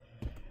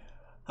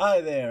Hi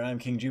there, I'm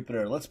King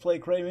Jupiter. Let's play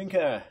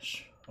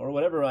Mooncrash, or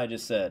whatever I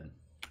just said.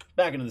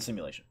 Back into the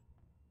simulation.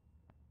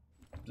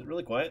 Is it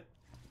really quiet?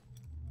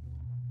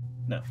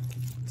 No.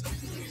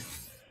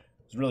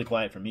 It's really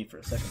quiet for me for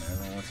a second there. I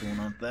don't know what's going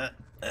on with that.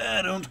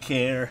 I don't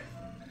care.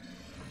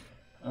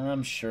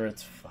 I'm sure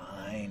it's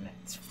fine.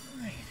 It's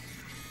fine.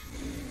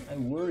 I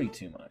worry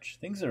too much.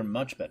 Things are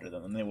much better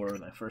than they were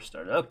when I first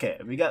started. Okay,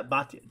 we got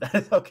Batya.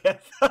 That's okay.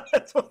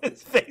 That's what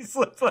his face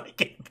looked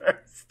like at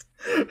first.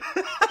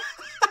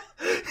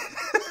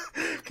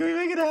 Can we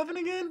make it happen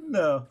again?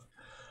 No.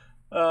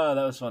 That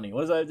was funny.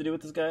 What does I have to do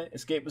with this guy?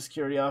 Escape with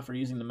security offer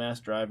using the mass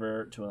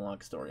driver to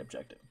unlock a story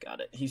objective. Got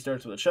it. He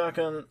starts with a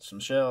shotgun, some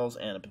shells,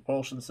 and a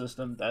propulsion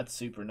system. That's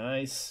super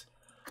nice.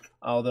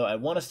 Although I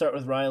want to start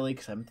with Riley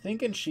because I'm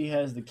thinking she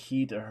has the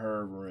key to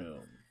her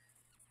room.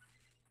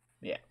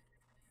 Yeah.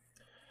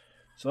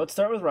 So let's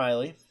start with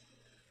Riley.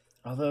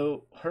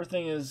 Although her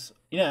thing is...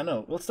 Yeah,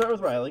 no. Let's start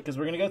with Riley because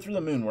we're going to go through the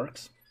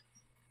Moonworks.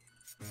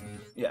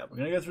 Yeah, we're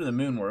going to go through the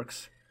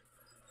Moonworks.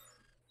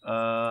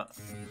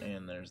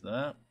 And there's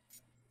that.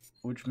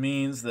 Which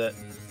means that...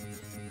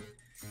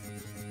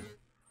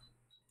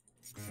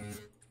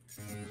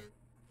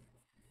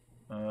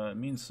 it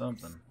means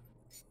something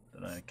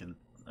that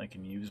I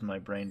can use my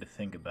brain to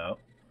think about.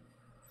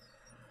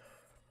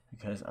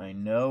 Because I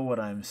know what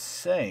I'm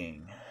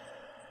saying.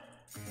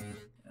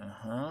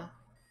 Uh-huh.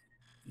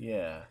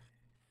 Yeah.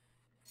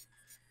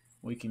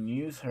 We can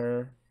use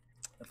her...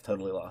 I've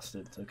totally lost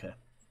it. It's okay.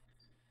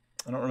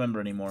 I don't remember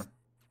anymore.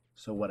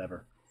 So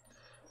whatever.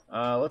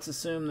 Let's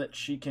assume that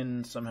she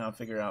can somehow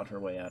figure out her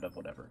way out of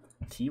whatever.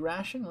 Tea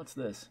ration? What's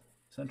this?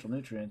 Essential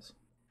nutrients.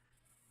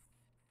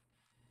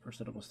 First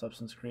edible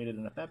substance created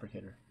in a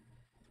fabricator.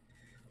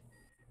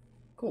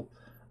 Cool.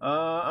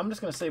 I'm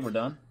just going to say we're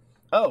done.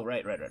 Oh,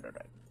 right.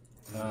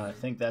 I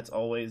think that's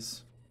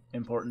always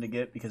important to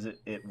get because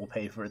it will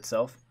pay for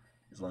itself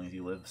as long as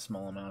you live a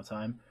small amount of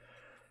time.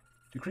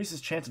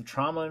 Decreases chance of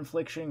trauma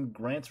infliction,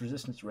 grants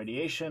resistance to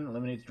radiation,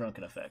 eliminates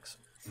drunken effects.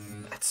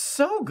 That's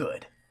so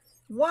good!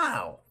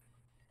 Wow!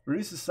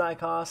 Reduces psi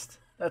cost.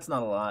 That's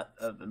not a lot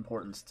of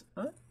importance.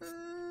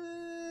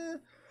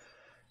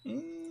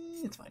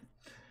 It's fine.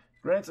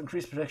 Grants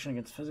increased protection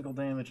against physical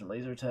damage and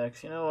laser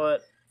attacks. You know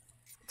what?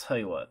 I'll tell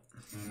you what.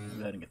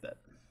 Go ahead and get that.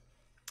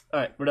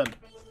 Alright, we're done.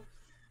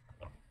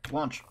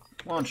 Launch.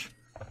 Launch.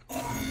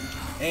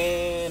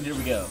 And here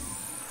we go.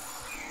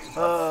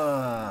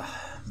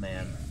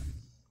 Man.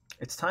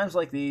 It's times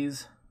like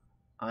these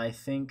I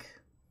think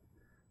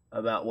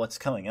about what's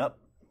coming up.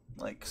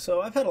 Like,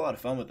 so I've had a lot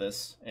of fun with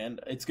this, and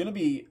it's gonna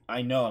be,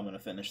 I know I'm gonna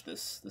finish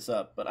this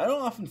up, but I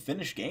don't often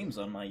finish games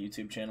on my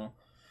YouTube channel.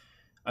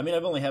 I mean,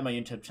 I've only had my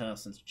YouTube channel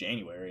since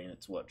January, and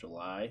it's what,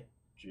 July?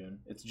 June?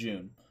 It's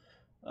June.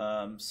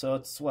 So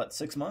it's what,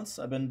 6 months?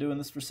 I've been doing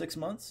this for 6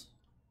 months,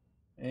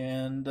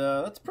 and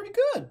that's pretty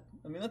good.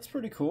 I mean, that's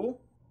pretty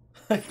cool.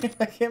 I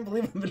can't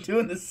believe I've been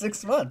doing this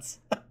 6 months.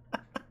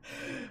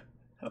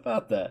 How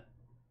about that?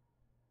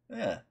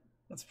 Yeah,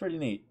 that's pretty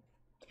neat.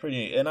 Pretty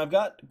neat. And I've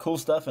got cool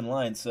stuff in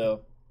line,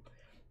 so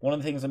one of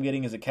the things I'm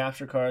getting is a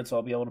capture card, so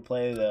I'll be able to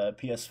play the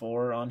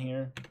PS4 on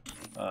here.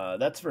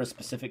 That's for a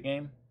specific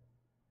game.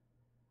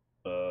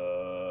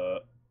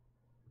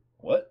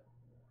 What?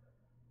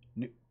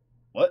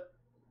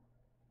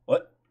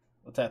 What?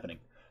 What's happening?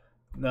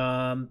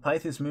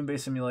 Python's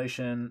moon-based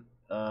simulation.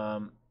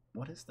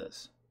 What is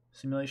this?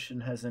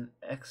 Simulation has an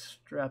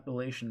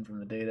extrapolation from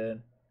the data.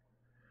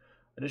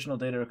 Additional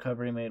data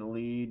recovery may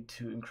lead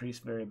to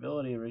increased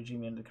variability,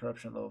 raging into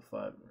corruption at level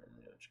 5.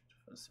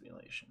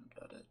 Simulation,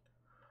 got it.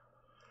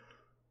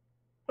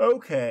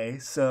 Okay,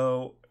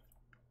 so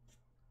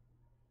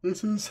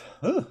this is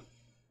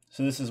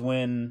this is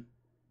when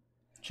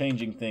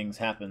changing things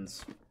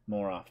happens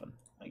more often,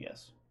 I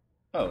guess.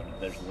 Oh, no,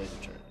 there's a laser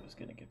turret it was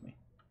gonna give me.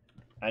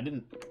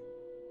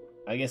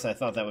 I guess I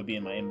thought that would be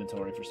in my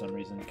inventory for some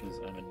reason because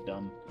I'm a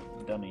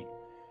dummy.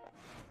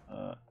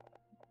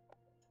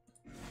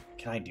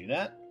 Can I do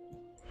that?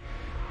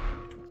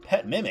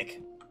 Pet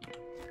mimic?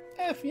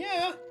 F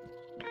yeah!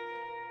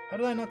 How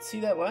did I not see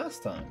that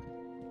last time?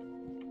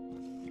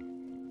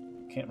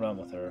 Can't run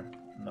with her.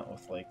 Not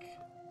with, like,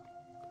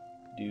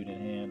 dude in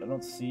hand. I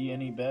don't see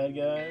any bad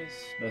guys.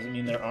 Doesn't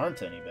mean there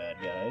aren't any bad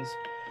guys.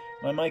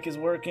 My mic is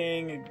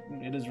working.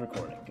 It is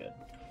recording. Good.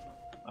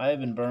 I have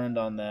been burned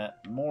on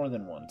that more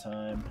than one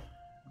time.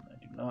 I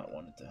do not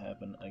want it to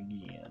happen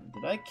again.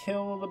 Did I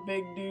kill the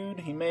big dude?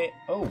 He may...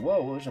 Oh,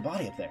 whoa, there's a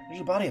body up there.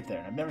 There's a body up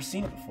there. I've never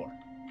seen it before.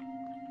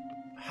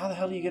 How the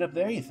hell do you get up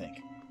there, you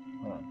think?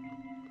 Hold on.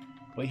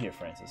 Wait here,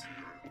 Francis.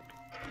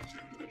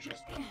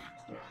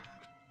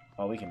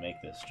 Oh, we can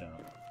make this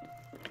jump.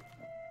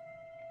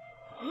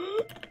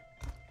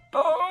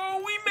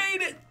 Oh, we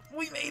made it!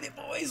 We made it,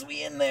 boys!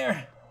 We in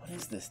there! What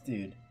is this,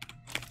 dude?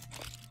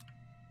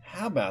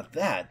 How about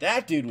that?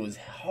 That dude was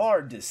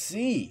hard to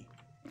see.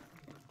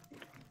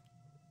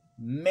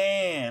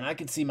 Man, I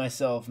could see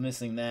myself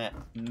missing that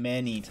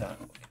many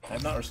times.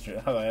 I'm not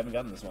restricted. Oh, I haven't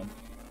gotten this one.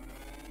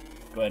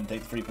 Go ahead and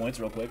take the free points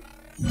real quick.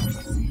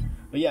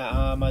 But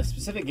yeah, my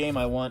specific game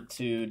I want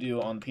to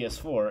do on the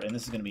PS4, and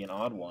this is going to be an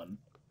odd one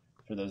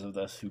for those of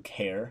us who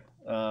care,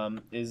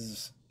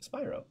 is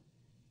Spyro.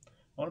 I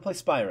want to play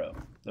Spyro,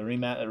 the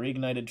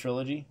reignited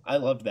trilogy. I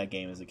loved that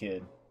game as a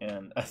kid,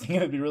 and I think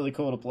it would be really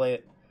cool to play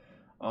it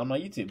on my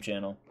YouTube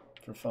channel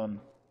for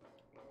fun,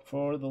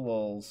 for the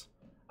lulz.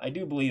 I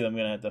do believe I'm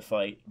going to have to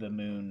fight the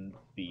Moon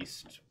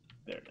Beast.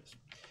 There it is.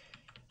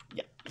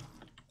 Yeah.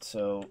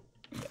 So,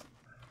 yeah.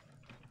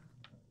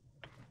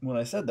 When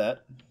I said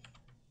that,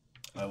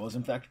 I was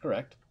in fact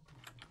correct.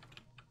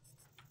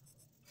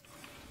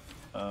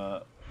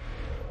 And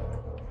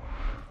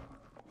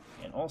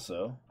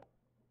also,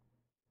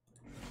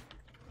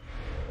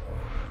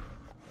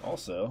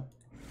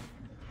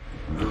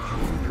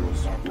 Virtual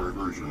software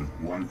version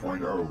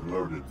 1.0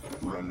 loaded.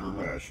 Render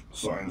mesh.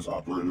 Signs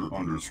operator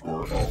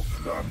 _alt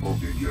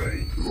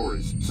 .obj.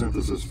 Voice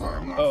synthesis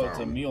file not oh, found. it's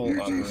a mule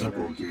Using operator.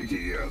 simple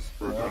TTS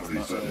for Well, country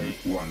that's not setting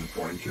really...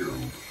 1.2.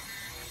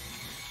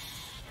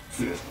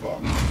 Fist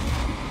bump.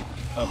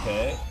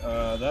 Okay,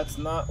 that's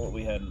not what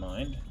we had in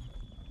mind.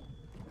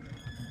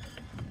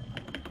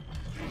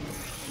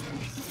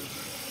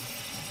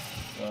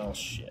 Well,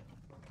 shit.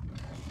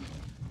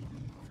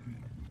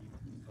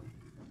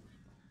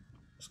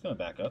 Just gonna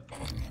back up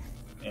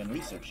and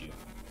research you.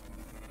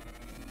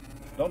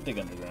 Don't dig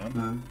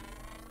underground.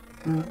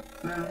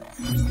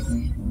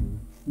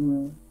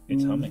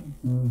 It's humming.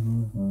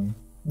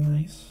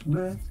 Nice.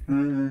 Can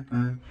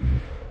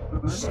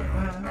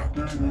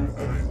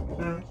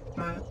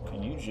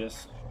you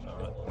just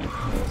not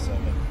for a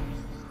second?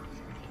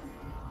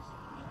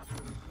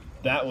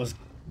 That was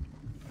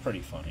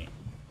pretty funny.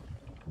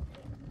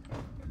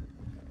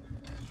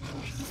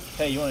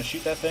 Hey, you want to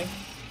shoot that thing?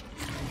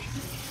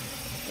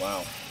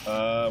 Wow.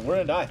 We're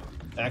gonna die,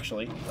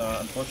 actually,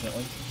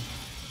 unfortunately.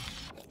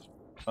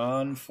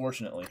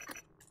 Unfortunately.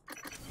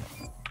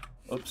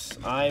 Oops,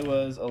 I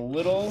was a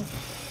little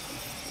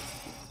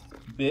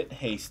bit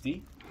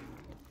hasty,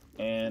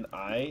 and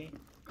I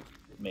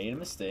made a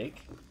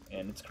mistake,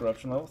 and it's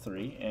corruption level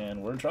 3,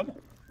 and we're in trouble.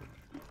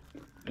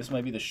 This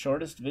might be the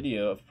shortest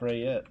video of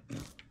Prey yet.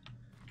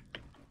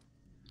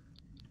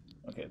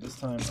 Okay, this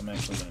time I'm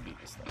actually gonna beat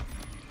this thing.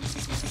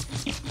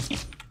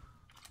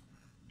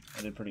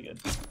 I did pretty good.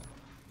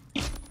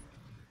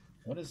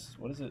 What is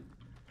it?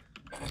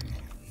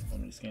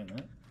 Want me to scan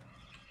that?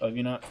 Oh, have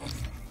you not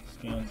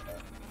scanned?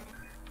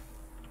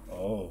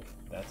 Oh,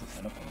 that's a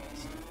tentacle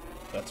nest.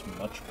 That's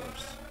much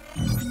worse.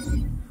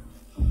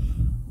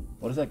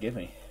 What does that give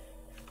me?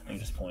 I think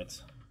just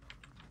points.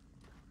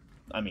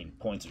 I mean,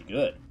 points are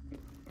good.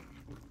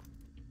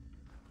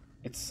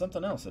 It's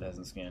something else that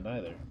hasn't scanned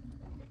either.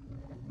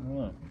 I don't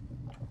know.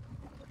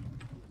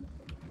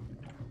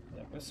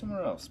 Yeah, go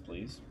somewhere else,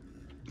 please.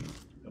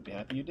 You'll be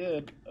happy you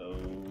did. Oh,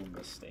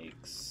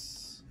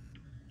 mistakes.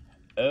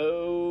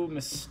 Oh,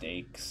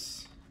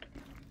 mistakes.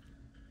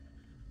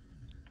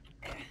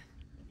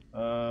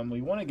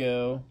 We want to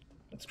go...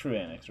 It's crew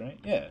annex, right?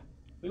 Yeah,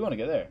 we want to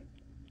go there.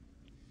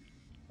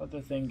 Let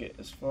the thing get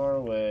as far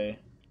away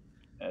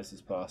as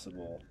is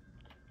possible,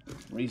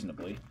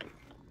 reasonably.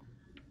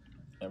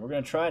 And we're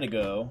going to try to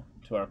go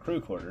to our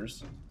crew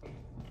quarters.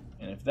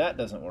 And if that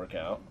doesn't work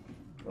out,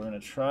 we're going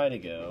to try to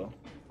go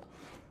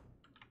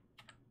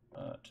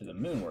to the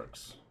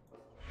Moonworks.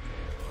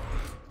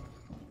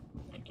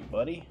 Thank you,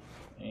 buddy.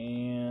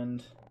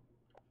 And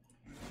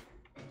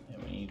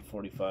we need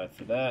 45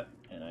 for that.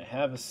 And I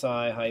have a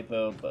Psi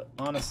Hypo, but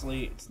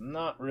honestly, it's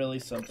not really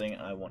something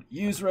I want to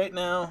use right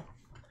now.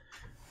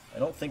 I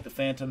don't think the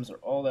Phantoms are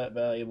all that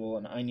valuable,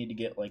 and I need to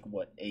get, like,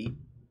 what, 8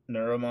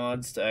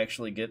 Neuromods to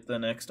actually get the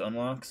next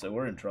unlock, so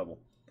we're in trouble.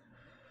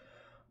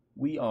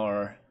 We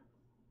are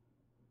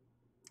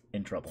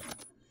in trouble.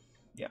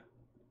 Yeah.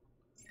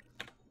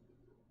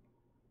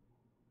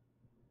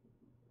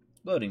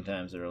 Loading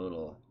times are a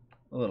little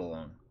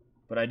long.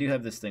 But I do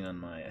have this thing on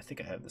my... I think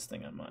I have this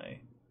thing on my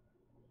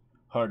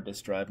hard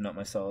disk drive, not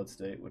my solid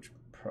state, which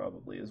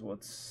probably is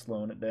what's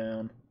slowing it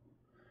down.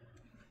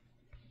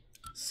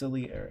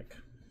 Silly Eric.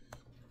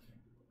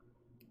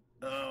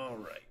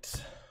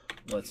 Alright.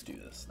 Let's do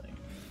this thing.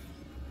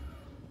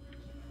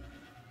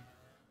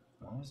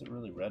 Why was it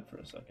really red for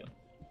a second?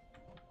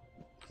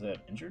 Is that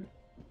injured?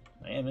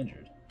 I am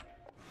injured.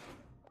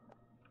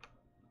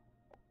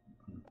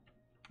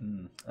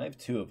 I have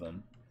 2 of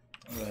them.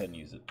 I'll go ahead and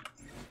use it.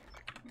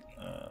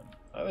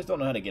 I always don't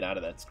know how to get out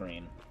of that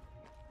screen.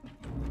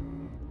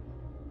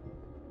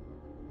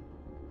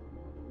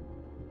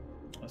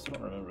 I still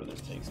don't remember where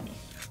this takes me.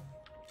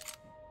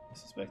 I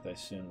suspect I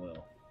soon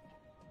will.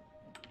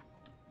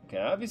 Okay,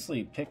 I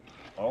obviously picked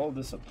all of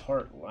this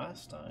apart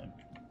last time.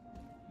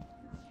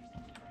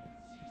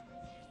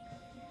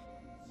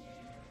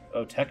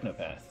 Oh,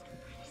 Technopath.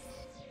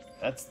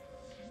 That's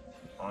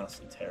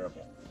honestly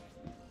terrible.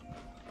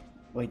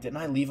 Wait, didn't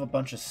I leave a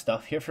bunch of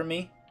stuff here for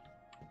me?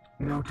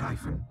 No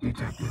Typhon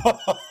detected.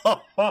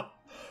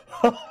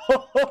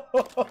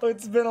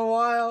 It's been a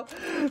while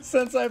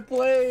since I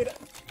played.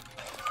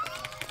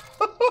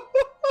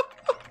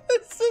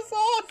 This is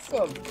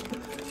awesome.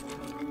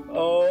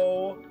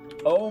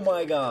 Oh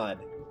my god.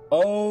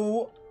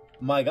 Oh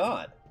my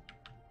god.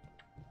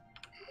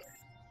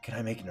 Can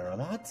I make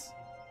neuromods?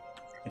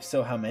 If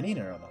so, how many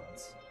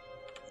neuromods?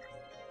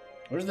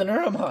 Where's the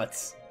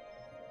neuromods?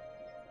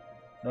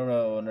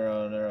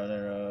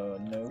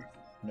 Nope.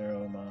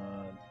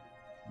 Neuromod.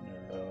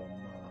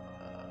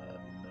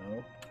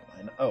 Nope.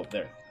 Oh,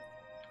 there.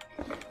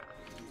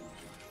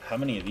 How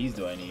many of these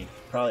do I need?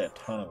 Probably a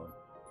ton of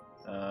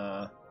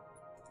them.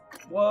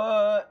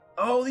 What?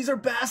 Oh, these are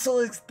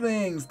basilisk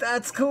things!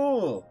 That's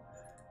cool!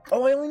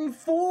 Oh, I only need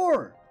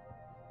 4!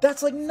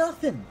 That's like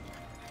nothing!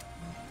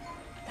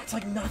 That's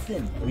like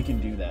nothing! We can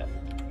do that.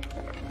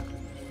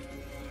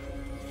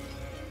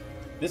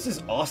 This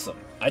is awesome.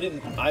 I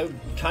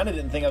kind of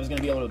didn't think I was going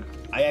to be able to...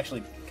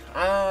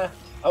 I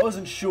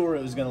wasn't sure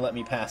it was going to let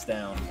me pass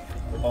down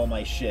all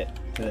my shit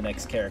to the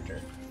next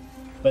character.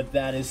 But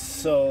that is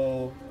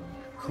so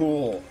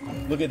cool.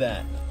 Look at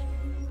that.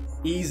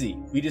 Easy.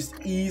 We just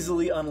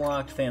easily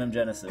unlocked Phantom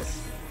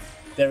Genesis.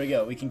 There we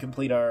go. We can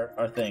complete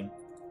our thing.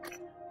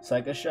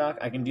 Psycho Shock.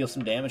 I can deal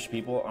some damage to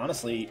people.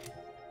 Honestly,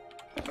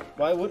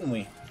 why wouldn't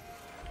we?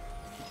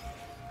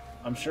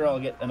 I'm sure I'll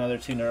get another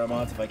 2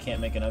 neuromods if I can't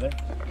make another.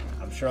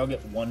 I'm sure I'll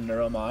get 1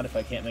 neuromod if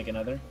I can't make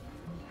another.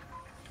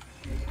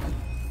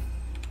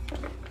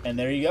 And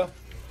there you go.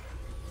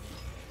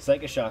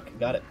 Psycho Shock.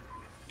 Got it.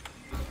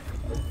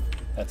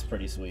 That's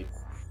pretty sweet.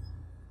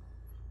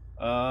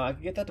 I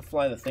can get that to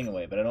fly the thing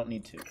away, but I don't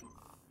need to.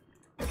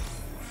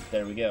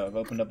 There we go. I've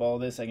opened up all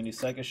this. I can do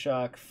Psycho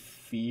Shock,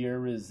 Fear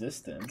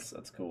Resistance.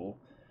 That's cool.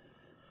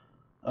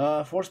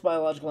 Force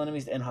biological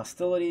enemies to end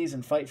hostilities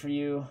and fight for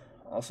you.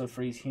 Also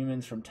frees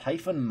humans from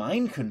Typhon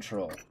mind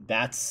control.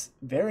 That's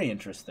very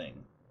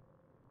interesting.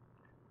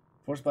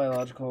 Force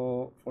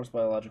biological.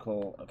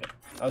 Okay.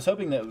 I was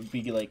hoping that would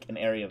be like an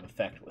area of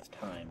effect with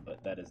time,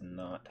 but that is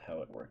not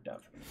how it worked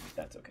out for me.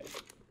 That's okay.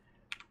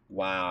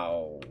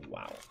 Wow.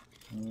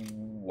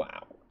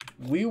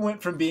 We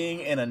went from being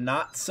in a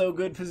not so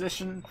good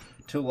position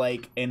to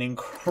like an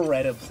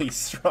incredibly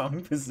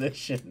strong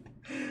position.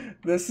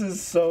 This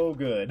is so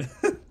good.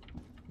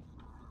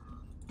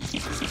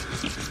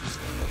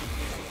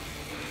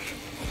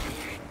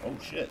 Oh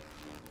shit.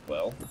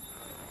 Well,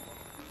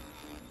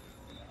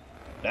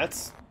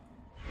 that's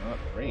not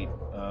great.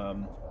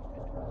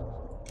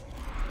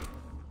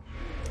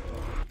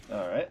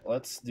 Alright,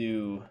 let's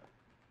do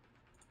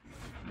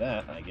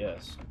that, I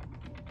guess.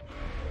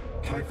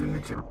 Typhon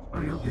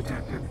material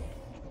detected.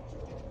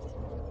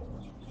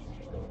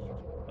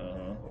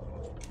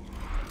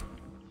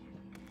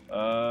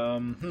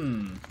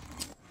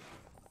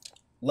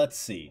 Let's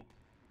see.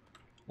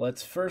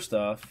 Let's first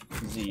off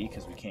Z,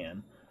 because we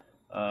can.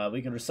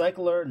 We can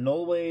recycler,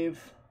 null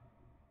wave.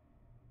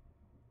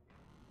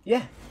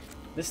 Yeah,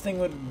 this thing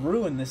would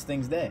ruin this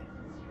thing's day.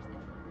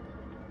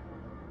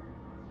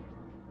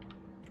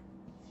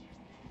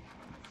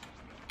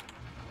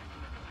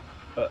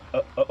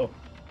 Uh-oh. Uh-oh.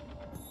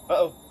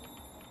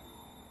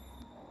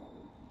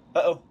 Uh-oh.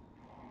 Uh-oh.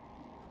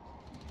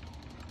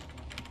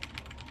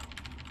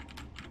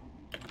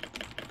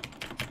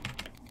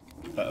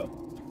 Uh-oh.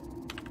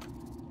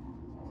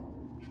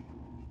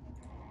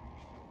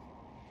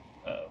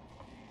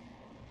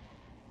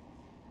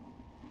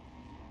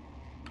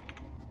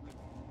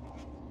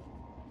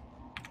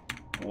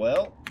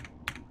 Well,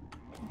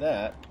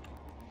 that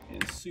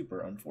is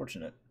super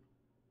unfortunate.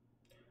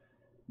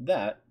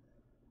 That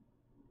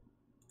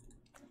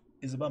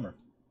is a bummer.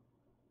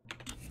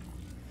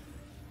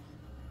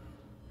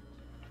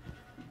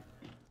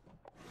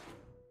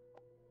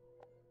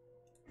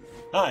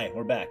 Hi,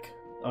 we're back.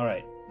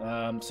 Alright,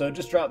 so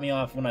just drop me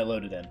off when I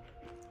loaded in.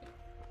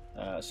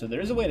 So there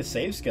is a way to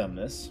save scum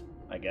this,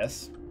 I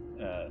guess.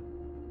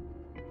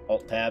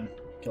 Alt-tab,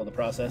 kill the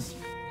process.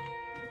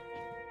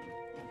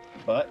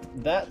 But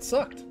that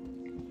sucked.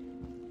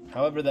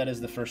 However, that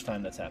is the first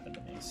time that's happened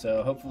to me,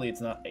 so hopefully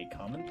it's not a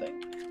common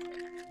thing.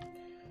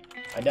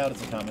 I doubt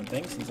it's a common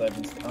thing since I've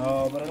been...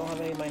 Oh, but I don't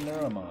have any of my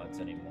neuromods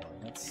anymore.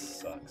 That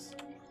sucks.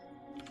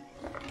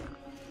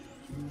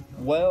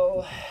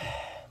 Well...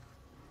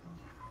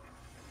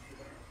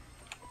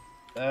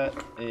 That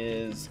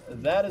is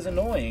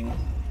annoying,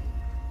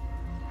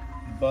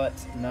 but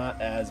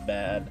not as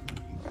bad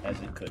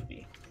as it could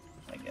be,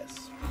 I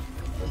guess.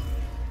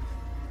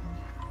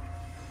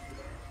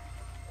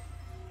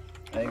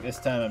 I think this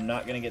time I'm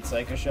not going to get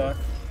Psycho Shock.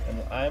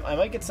 And I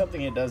might get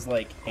something that does,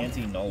 like,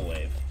 anti-null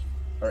wave.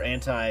 Or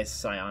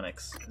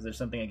anti-psionics. Is there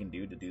something I can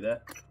do to do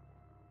that?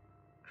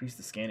 Increase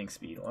the scanning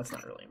speed. Well, that's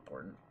not really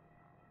important.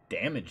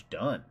 Damage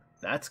done.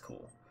 That's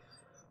cool.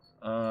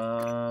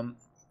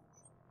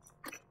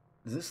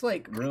 Does this,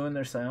 like, ruin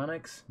their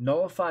psionics?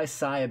 Nullify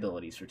psi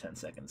abilities for 10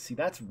 seconds. See,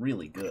 that's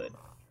really good.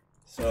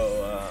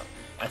 So,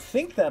 I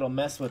think that'll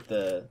mess with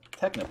the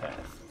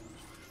Technopath.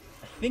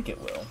 I think it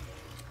will.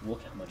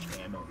 Look how much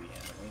ammo we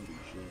have. Holy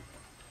shit.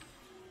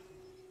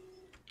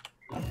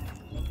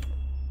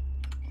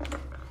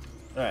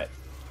 Alright.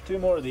 2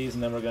 more of these,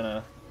 and then we're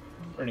gonna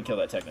kill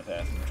that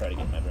Technopath and try to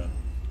get my drone.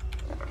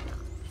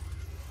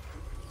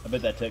 I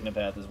bet that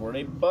Technopath is worth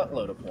a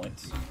buttload of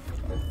points.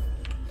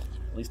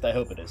 At least I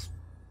hope it is.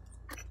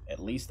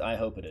 At least I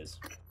hope it is.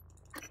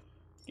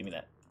 Give me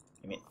that.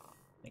 Give me it.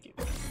 Thank you.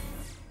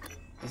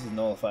 This is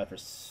nullified for...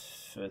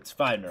 It's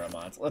 5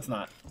 neuromons. Let's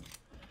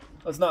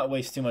not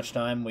waste too much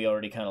time. We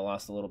already kind of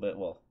lost a little bit.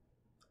 Well,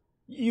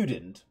 you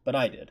didn't, but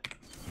I did.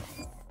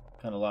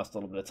 Kind of lost a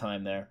little bit of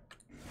time there.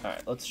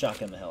 Alright, let's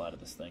shotgun the hell out of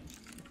this thing.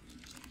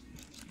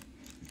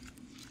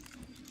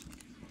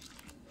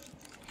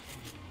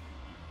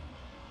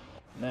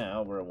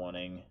 Now we're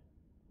wanting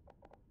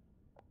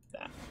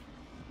that.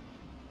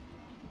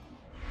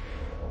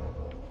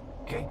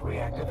 Gate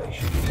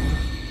reactivation.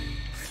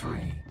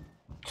 3,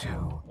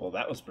 2. Well,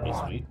 that was pretty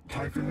sweet.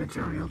 Typhon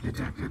material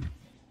detected.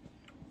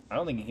 I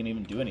don't think he can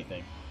even do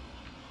anything.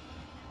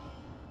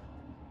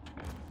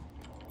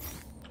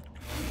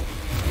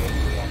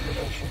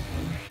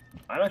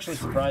 I'm actually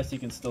surprised he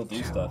can still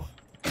do stuff.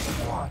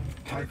 1.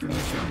 Typhon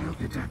material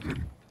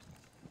detected.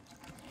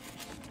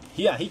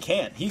 Yeah, he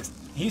can't.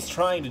 He's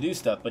trying to do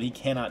stuff, but he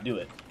cannot do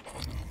it.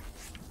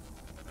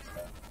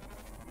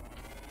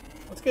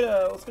 Let's get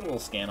a little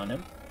scan on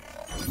him.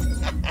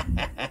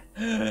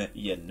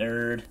 You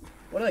nerd.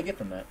 What did I get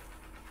from that?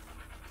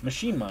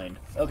 Machine mind.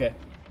 Okay.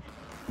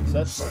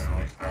 So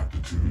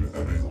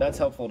that's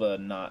helpful to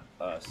not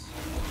us.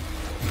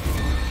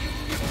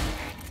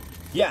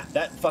 Yeah,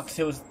 that fucks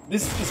his.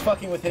 This is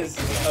fucking with his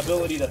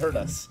ability to hurt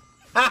us.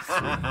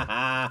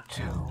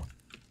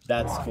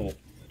 That's cool.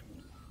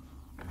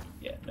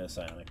 Yeah, no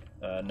psionic.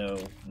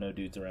 No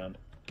dudes around.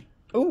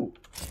 Ooh,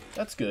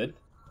 that's good.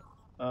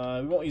 We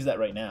won't use that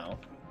right now.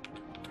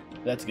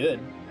 That's good.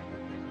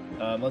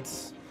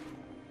 Let's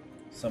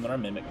summon our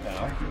mimic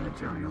pal.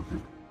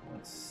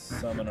 Let's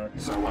summon our.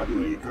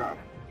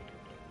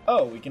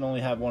 Oh, we can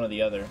only have one or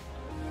the other.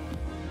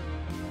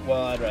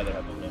 Well, I'd rather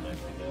have a mimic,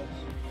 I guess.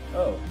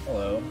 Oh,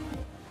 hello.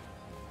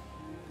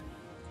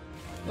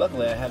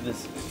 Luckily, I have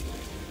this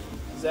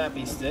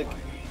zappy stick.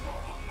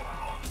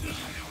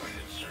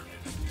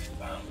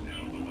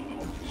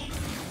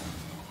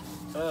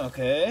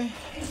 Okay.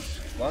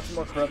 Lots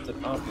more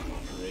corrupted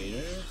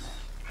operators.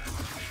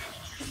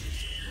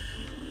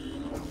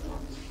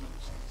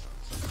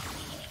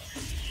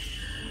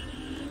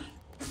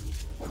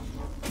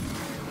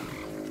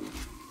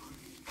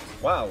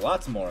 Wow,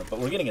 lots more, but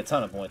we're getting a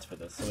ton of points for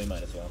this, so we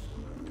might as well.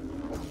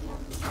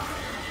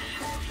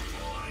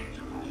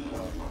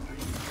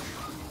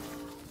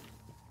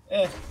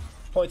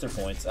 Points are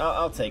points.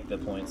 I'll take the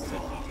points to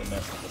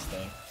mess with this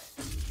thing.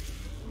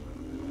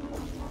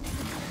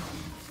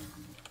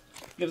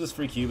 Gives us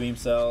free Q-beam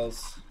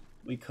cells.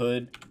 We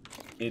could,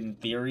 in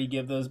theory,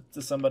 give those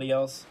to somebody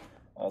else.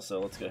 Also,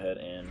 let's go ahead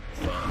and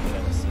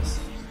Genesis.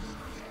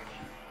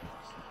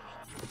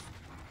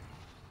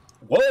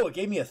 Whoa, it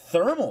gave me a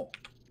thermal!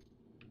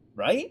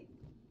 Right?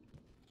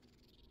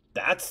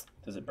 That's...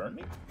 Does it burn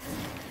me?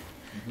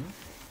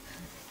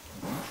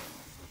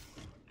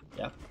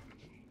 Yeah.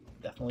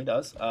 Definitely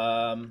does.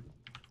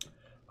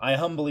 I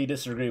humbly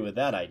disagree with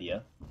that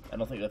idea. I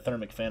don't think the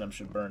thermic phantom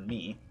should burn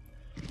me.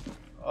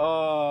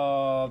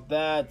 Oh,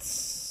 that's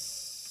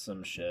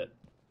some shit.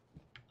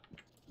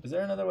 Is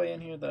there another way in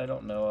here that I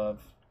don't know of?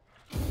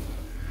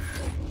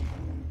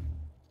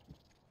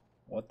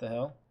 What the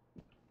hell?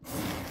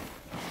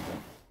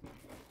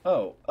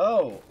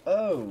 Oh,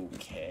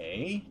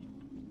 okay.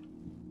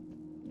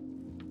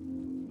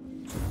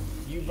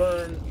 You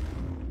burn,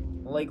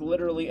 like,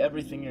 literally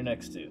everything you're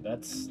next to.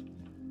 That's...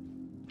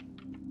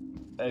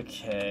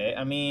 Okay,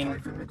 I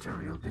mean...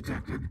 Material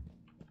detected.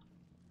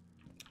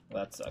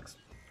 Well, that sucks.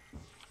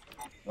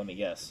 Let me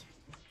guess.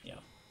 Yeah.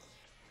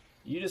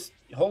 You just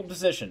hold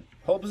position.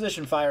 Hold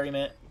position, fiery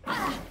man.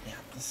 Yeah,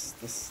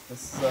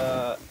 this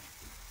a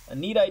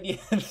neat idea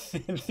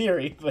in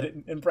theory, but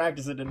in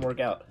practice it didn't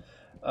work out.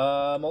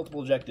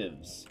 Multiple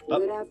objectives.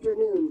 Good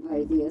afternoon,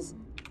 Pythias.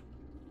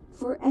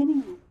 For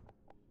any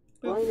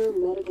minor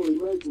medical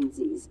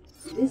emergencies,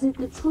 visit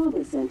the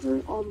trauma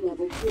center on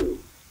level 2.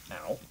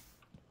 Ow.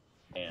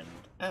 And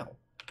ow.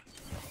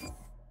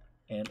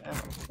 And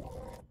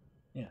ow.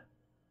 Yeah.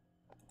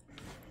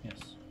 Yes.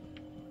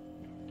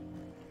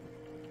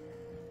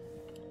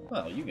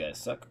 Well, you guys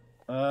suck.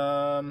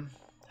 How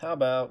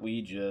about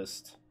we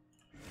just...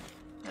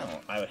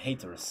 I would hate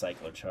the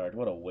recycler charge.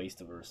 What a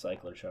waste of a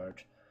recycler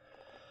charge.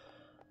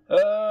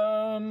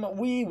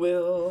 We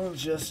will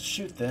just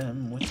shoot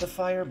them with the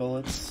fire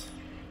bullets.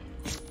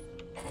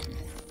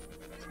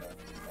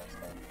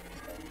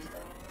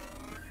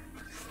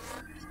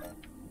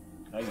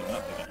 How are you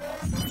not picking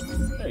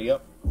them up? There you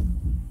go.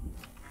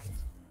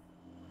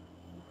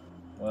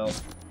 Well,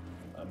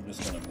 I'm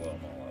just gonna blow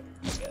them all up,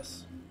 I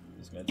guess.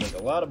 It's gonna take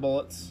a lot of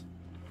bullets,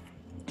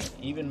 and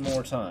even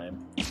more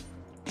time. But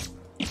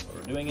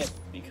we're doing it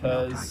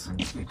because...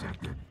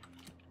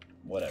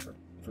 whatever.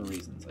 For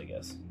reasons, I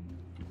guess.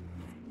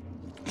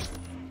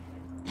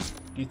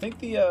 Do you think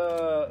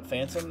the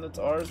Phantom that's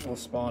ours will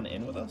spawn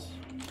in with us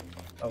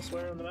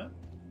elsewhere on the map?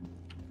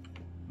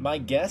 My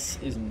guess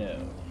is no,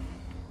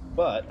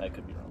 but I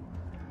could be wrong.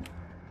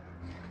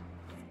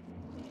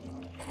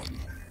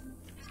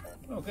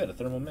 Oh good, a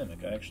thermal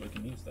mimic. I actually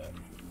can use that.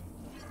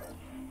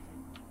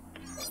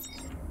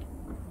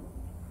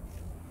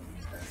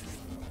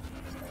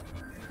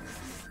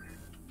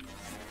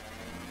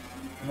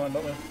 Come on,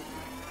 don't move.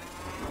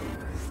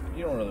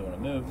 You don't really want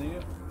to move, do you?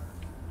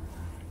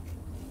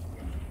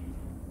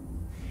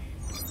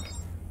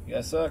 You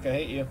guys suck, I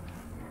hate you.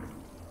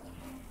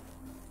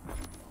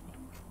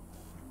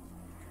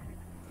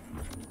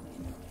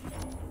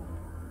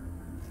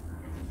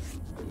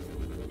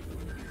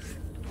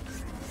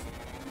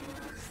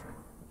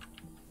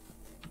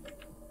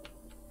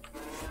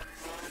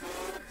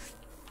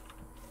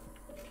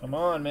 Come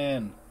on,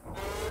 man.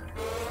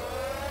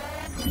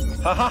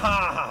 Ha ha ha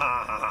ha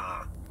ha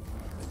ha!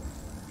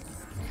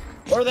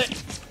 Worth it!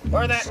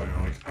 Worth it!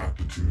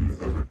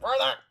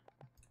 Worth it!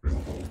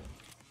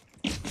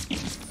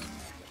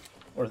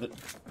 Worth it.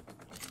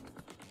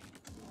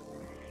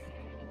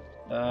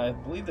 I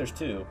believe there's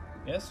two.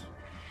 Yes?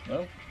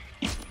 No?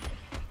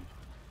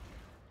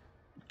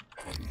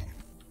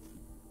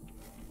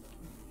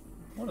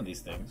 One of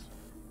these things.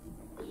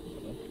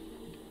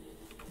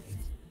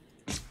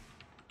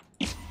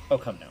 Oh,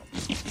 come now.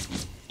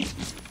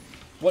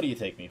 What do you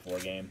take me for,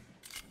 game?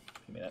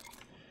 Give me that.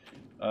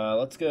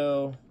 Let's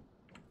go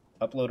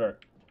upload our...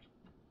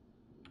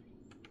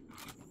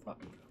 Oh.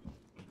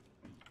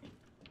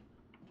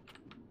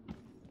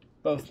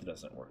 Both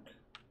doesn't work.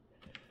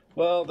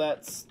 Well,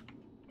 that's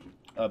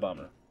a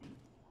bummer.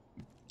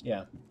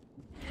 Yeah.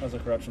 How's the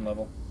corruption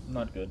level?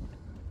 Not good.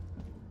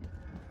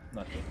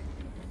 Not good.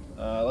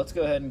 Let's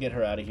go ahead and get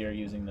her out of here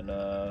using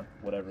the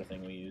whatever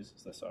thing we use.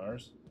 Is this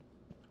ours?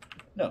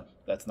 No,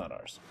 that's not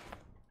ours.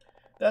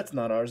 That's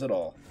not ours at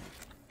all.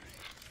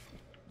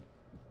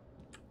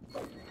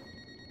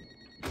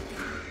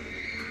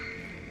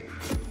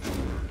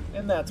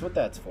 And that's what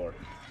that's for.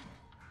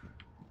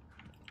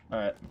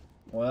 Alright.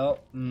 Well,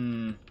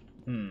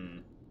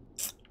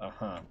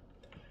 uh-huh.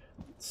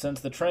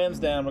 Since the tram's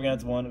down, we're gonna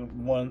have to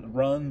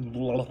run.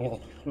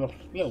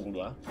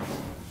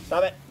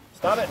 Stop it!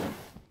 Stop it!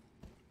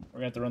 We're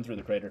gonna have to run through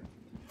the crater.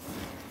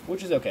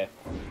 Which is okay.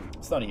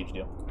 It's not a huge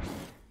deal.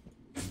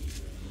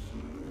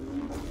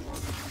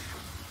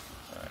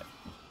 Alright.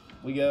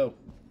 We go.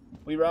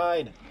 We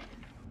ride.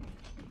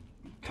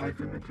 Type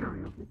in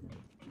material.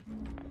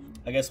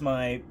 I guess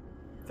my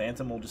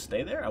Phantom will just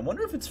stay there? I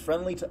wonder if it's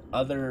friendly to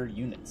other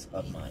units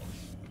of mine.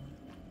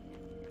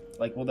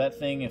 Like, will that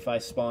thing, if I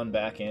spawn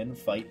back in,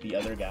 fight the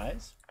other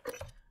guys?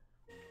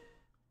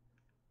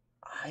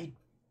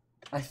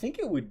 I think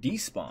it would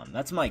despawn.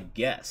 That's my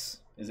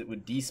guess, is it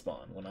would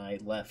despawn when I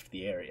left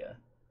the area.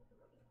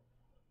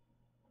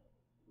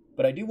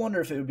 But I do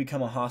wonder if it would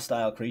become a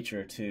hostile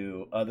creature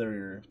to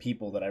other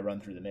people that I run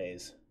through the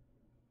maze.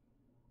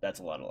 That's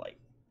a lot of light.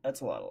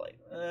 That's a lot of light.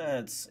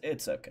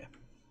 It's okay.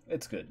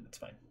 It's good. It's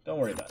fine. Don't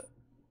worry about it.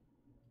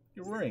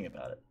 You're worrying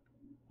about it.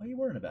 Why are you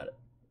worrying about it?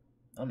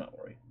 I'm not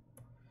worried.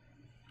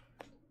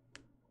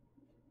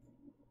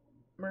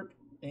 Merp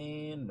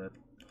and merp.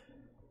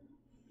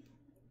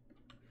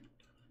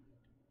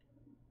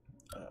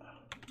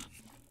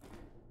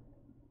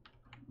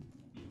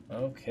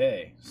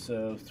 Okay,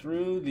 so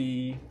through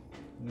the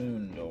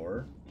moon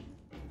door,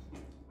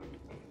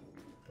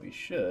 we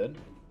should.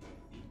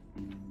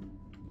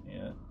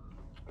 Yeah.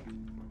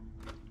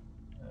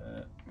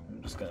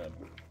 I'm just gonna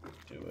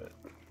do it.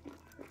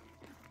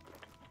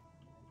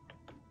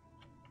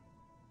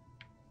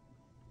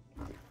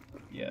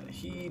 Yeah,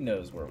 he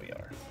knows where we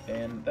are,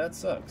 and that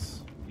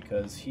sucks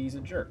because he's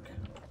a jerk.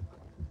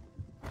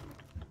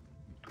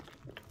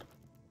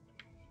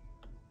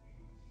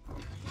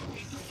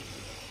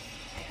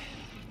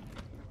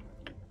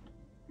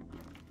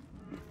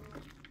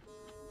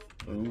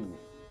 Ooh.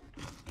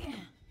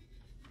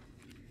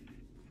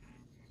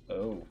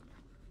 Oh,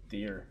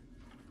 dear.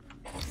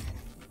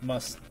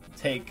 Must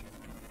take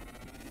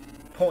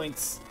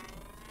points.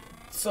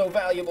 So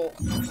valuable.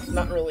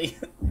 Not really.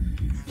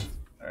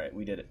 Alright,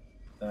 we did it.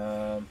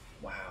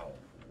 Wow.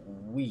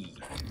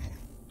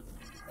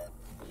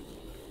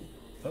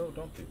 Oh,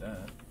 don't do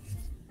that.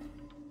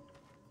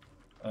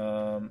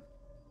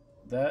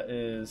 That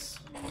is...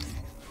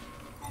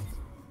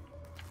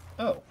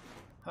 Oh,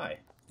 hi.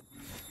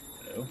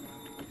 Hello.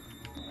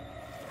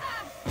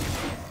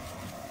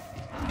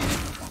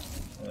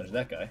 Well, there's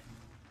that guy.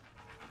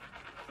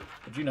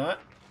 Would you not?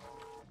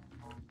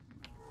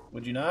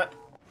 Would you not?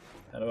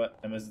 How do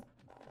I must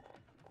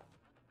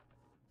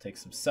take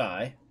some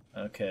Psi.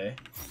 Okay.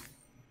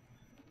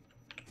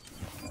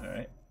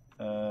 Alright.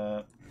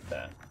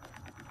 That.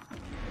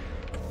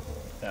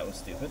 That was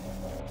stupid.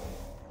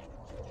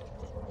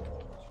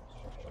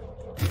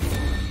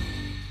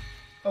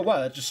 Oh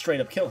wow, that just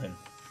straight up killed him.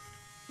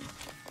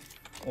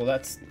 Well,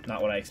 that's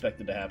not what I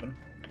expected to happen.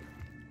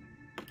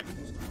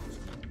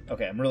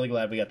 Okay, I'm really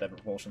glad we got that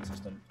propulsion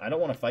system. I don't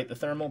want to fight the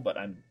thermal, but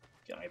I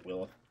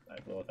will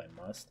if I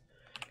must.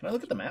 Can I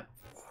look at the map?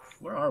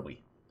 Where are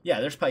we? Yeah,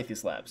 there's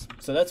Pythias Labs.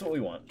 So that's what we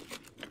want.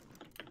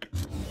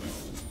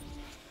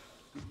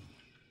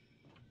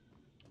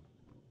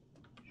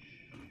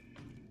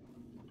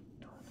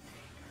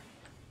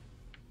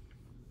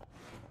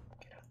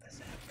 Get out this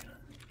gun.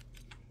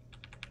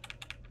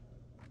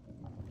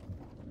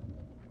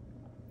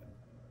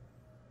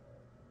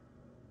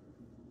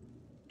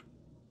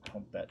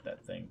 I'll bet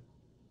that thing.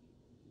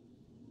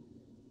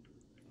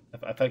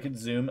 If I could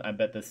zoom, I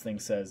bet this thing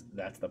says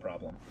that's the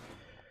problem.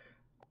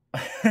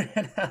 I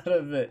ran out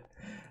of it.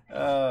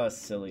 Oh,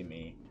 silly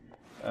me.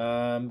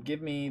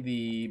 Give me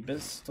the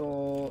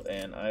pistol,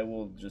 and I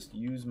will just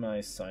use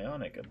my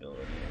psionic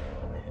ability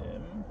on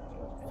him.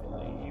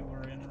 Hopefully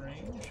we're in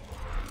range.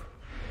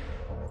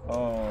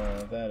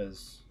 Oh, that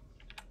is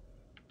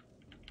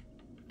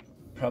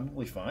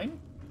probably fine.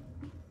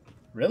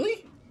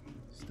 Really?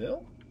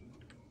 Still?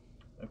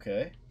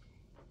 Okay.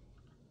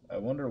 I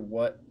wonder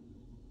what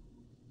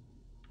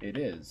it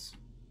is.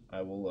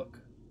 I will look.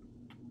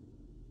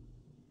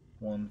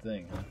 One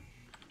thing, huh?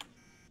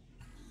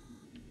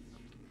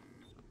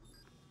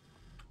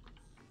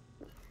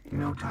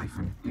 No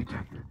Typhon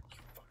detected.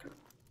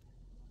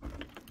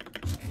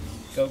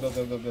 Go, go,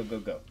 go, go, go, go,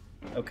 go.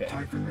 Okay.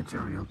 Typhon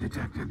material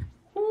detected.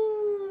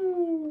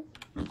 Woo!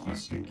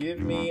 Requesting. Give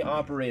me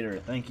operator,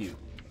 thank you.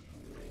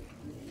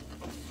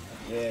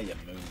 Yeah, you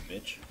move,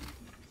 bitch.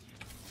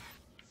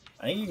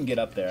 I think you can get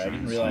up there. I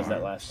didn't realize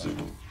that last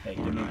time. Hey,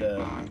 give me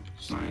the...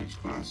 Science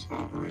class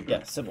operator.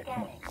 Yeah, Sybil,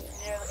 come on.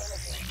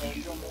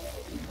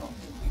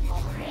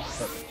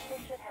 Perfect.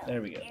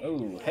 There we go.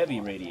 Oh,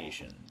 heavy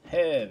radiation.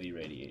 Heavy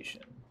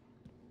radiation.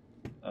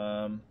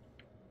 But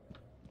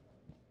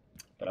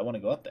I want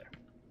to go up there.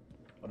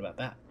 What about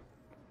that?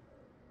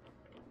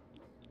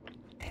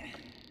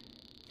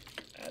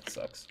 That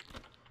sucks.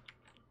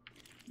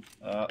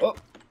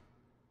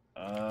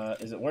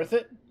 Is it worth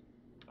it?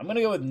 I'm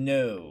gonna go with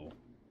no.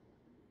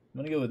 I'm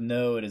gonna go with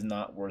no, it is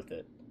not worth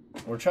it.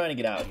 We're trying to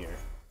get out here.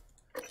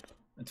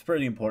 It's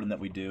pretty important that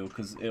we do,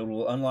 because it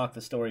will unlock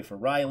the story for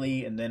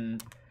Riley, and then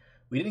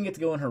we didn't get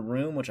to go in her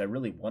room, which I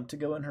really want to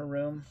go in her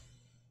room.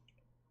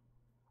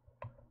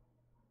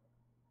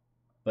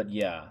 But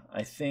yeah,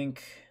 I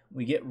think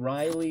we get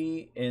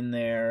Riley in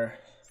there,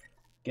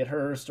 get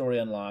her story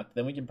unlocked,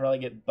 then we can probably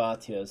get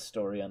Batia's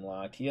story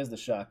unlocked. He has the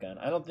shotgun.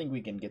 I don't think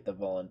we can get the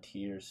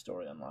Volunteer's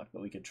story unlocked,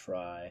 but we could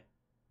try.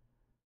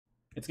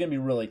 It's going to be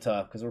really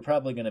tough, because we're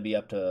probably going to be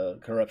up to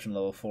corruption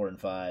level 4 and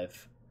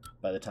 5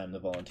 by the time the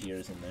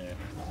Volunteer's in there.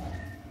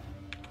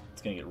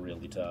 It's going to get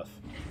really tough.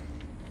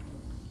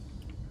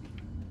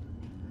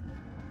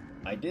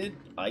 I did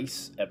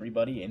ice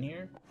everybody in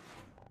here,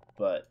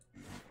 but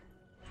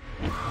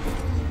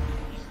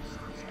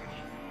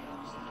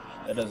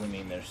that doesn't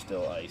mean they're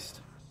still iced.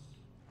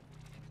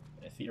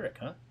 Etheric,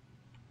 huh?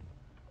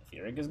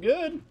 Etheric is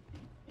good.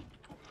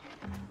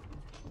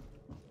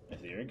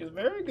 Etheric is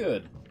very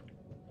good.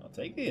 I'll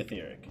take the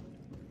Etheric.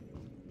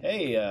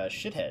 Hey,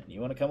 shithead, you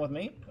want to come with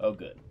me? Oh,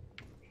 good.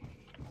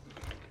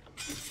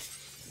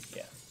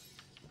 Yeah.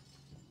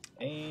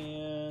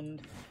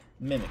 And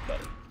Mimic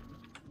Buddy.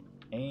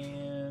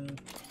 And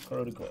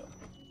Corroded Coil.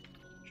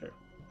 Sure.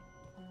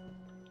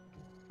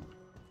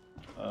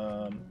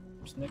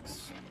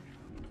 Snicks.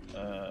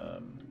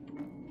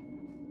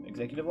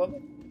 Executive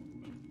level?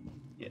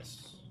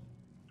 Yes.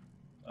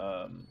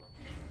 I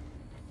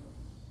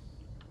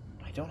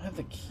don't have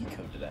the key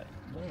code to that.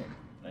 Boom.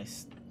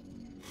 Nice.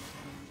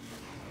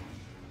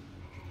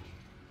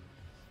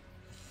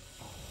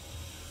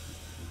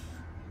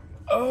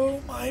 Oh,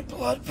 my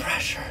blood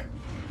pressure.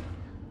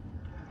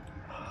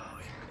 Oh,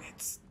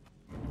 it's...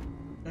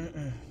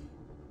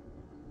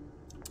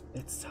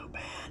 It's so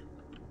bad.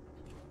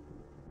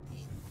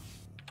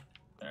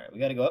 Alright, we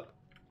gotta go up.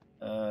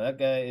 That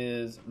guy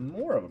is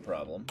more of a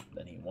problem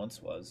than he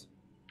once was.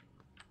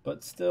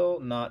 But still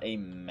not a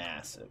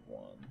massive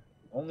one.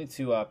 Only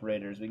 2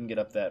 operators. We can get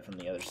up that from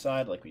the other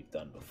side like we've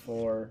done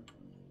before.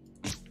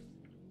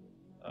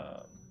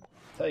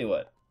 Tell you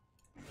what.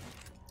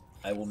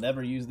 I will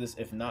never use this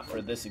if not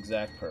for this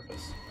exact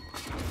purpose.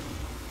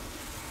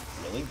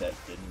 Really? That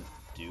didn't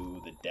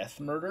do the death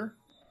murder?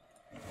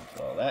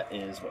 Well, that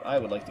is what I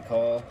would like to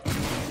call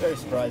very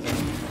surprising.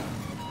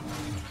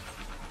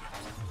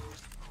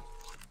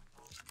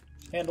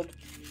 Handled.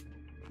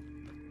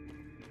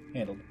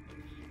 Handled.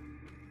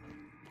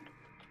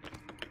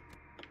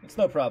 It's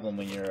no problem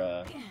when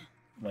you're,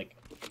 like,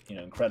 you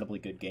know, incredibly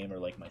good gamer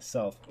like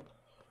myself.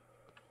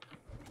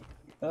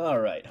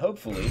 Alright,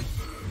 hopefully...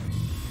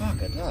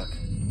 Fuck a duck.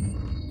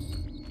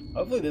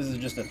 Hopefully this is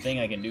just a thing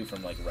I can do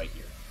from, like, right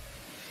here.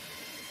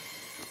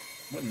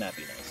 Wouldn't that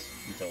be nice?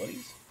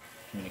 Utilities?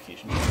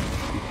 Communication?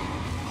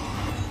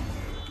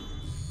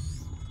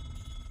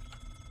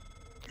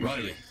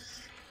 Riley,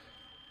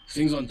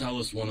 things on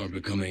Talos 1 are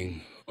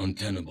becoming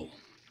untenable.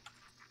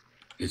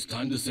 It's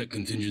time to set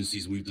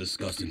contingencies we've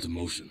discussed into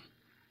motion.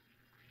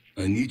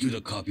 I need you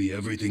to copy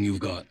everything you've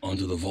got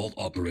onto the vault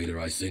operator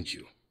I sent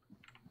you.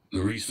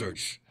 The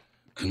research,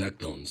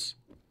 connectones,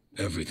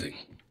 everything.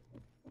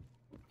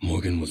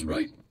 Morgan was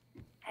right.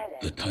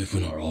 The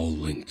Typhon are all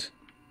linked,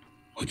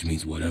 which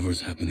means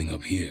whatever's happening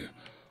up here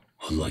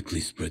will likely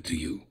spread to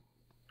you,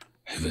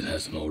 if it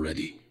hasn't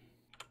already.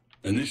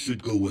 And this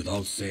should go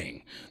without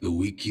saying that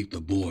we keep the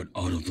board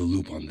out of the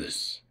loop on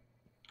this.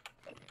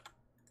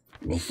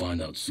 We'll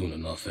find out soon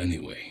enough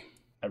anyway.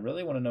 I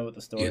really want to know what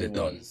the story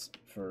was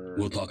for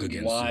We'll talk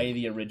again why soon.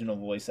 the original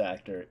voice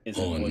actor isn't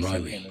Oh, and voicing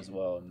Riley, him as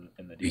well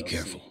in the DLC. Be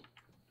careful.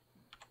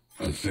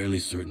 I'm fairly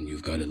certain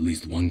you've got at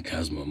least one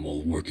Chasma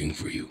mole working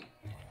for you.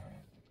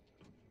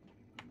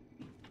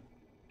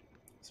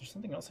 Is there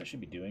something else I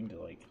should be doing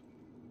to, like...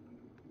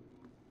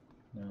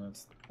 No,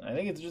 it's... I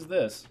think it's just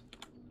this.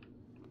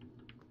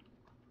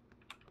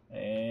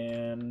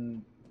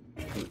 And...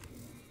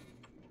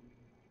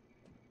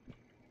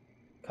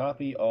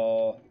 Copy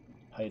all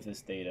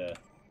Pythus data.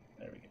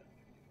 There we go.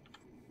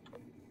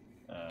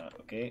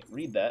 Okay,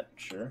 read that,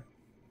 sure.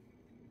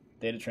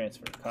 Data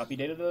transfer. Copy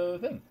data to the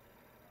thing.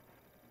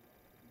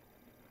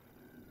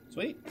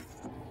 Sweet.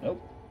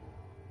 Nope.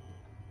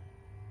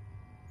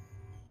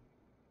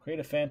 Create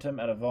a phantom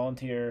out of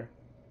volunteer.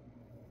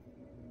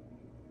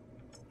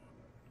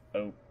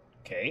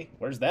 Okay,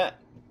 where's that?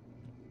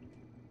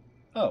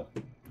 Oh,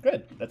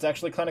 good. That's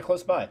actually kind of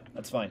close by.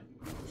 That's fine.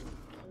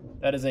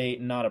 That is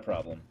not a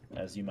problem,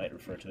 as you might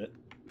refer to it.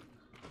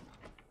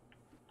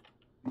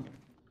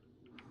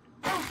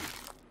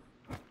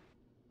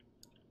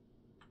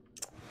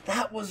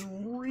 That was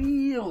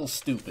real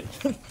stupid.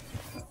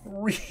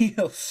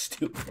 Real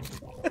stupid.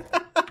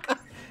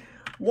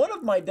 One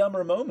of my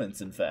dumber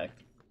moments, in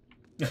fact.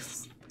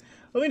 Let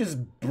me just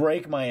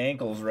break my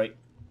ankles right...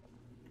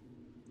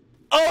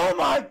 Oh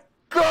my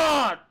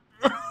god!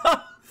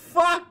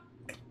 Fuck!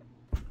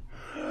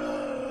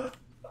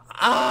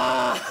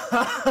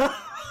 Ah!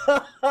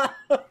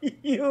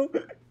 You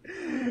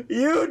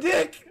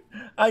dick!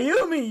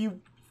 Ayumi,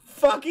 you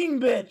fucking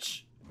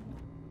bitch!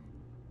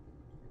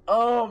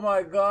 Oh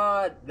my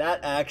god, that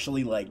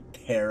actually, like,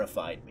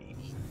 terrified me.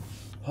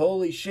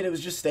 Holy shit, it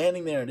was just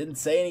standing there. It didn't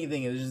say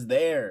anything, it was just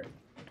there.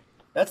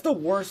 That's the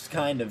worst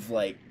kind of,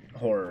 like,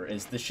 horror,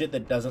 is the shit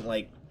that doesn't,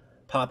 like,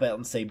 pop out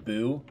and say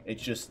boo.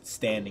 It's just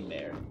standing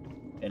there.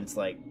 And it's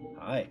like,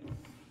 hi.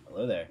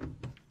 Hello there.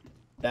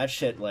 That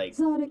shit, like...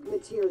 Exotic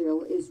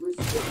material is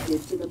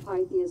restricted to the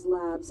Pythias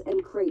labs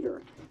and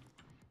crater.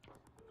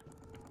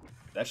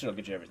 That shit'll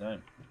get you every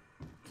time.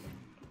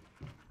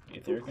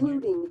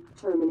 Including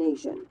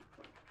termination.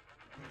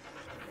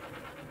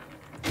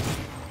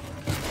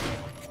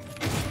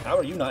 How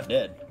are you not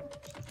dead?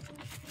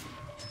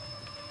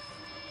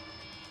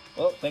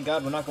 Well, thank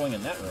God we're not going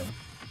in that room.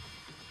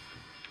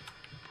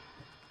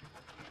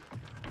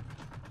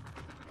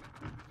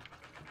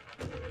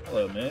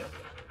 Hello, Mick.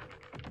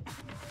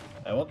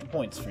 I want the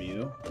points for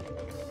you.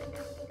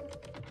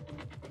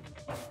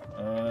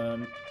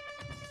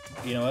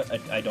 You know what?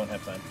 I don't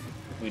have time.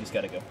 We just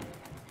gotta go.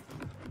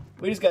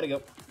 We just gotta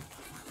go.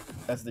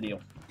 That's the deal.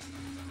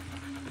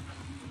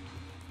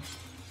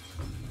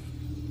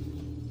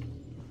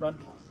 Run.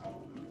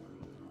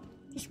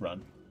 Just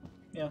run.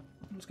 Yeah,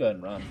 just go ahead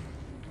and run.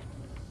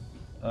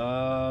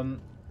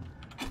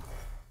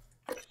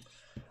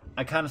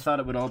 I kind of thought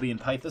it would all be in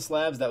Pythus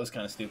Labs. That was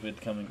kind of stupid,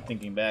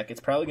 thinking back.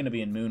 It's probably going to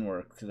be in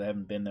Moonwork, because I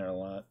haven't been there a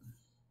lot.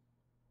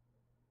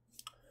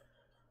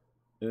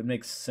 It would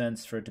make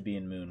sense for it to be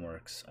in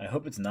Moonworks. I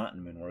hope it's not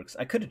in Moonworks.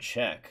 I could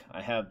check.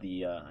 I have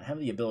the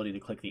ability to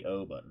click the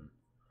O button.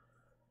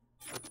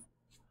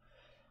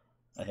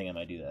 I think I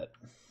might do that.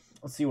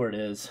 Let's see where it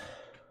is.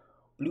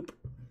 Bloop.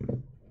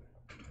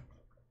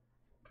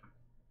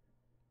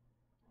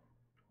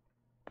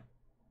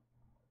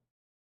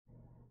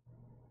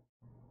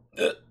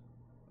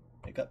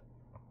 Pick up.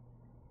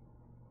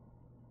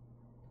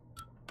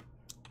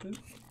 Boop.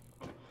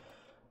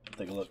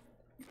 Take a look.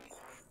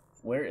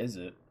 Where is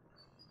it?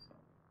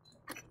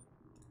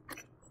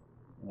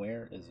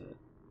 Where is it?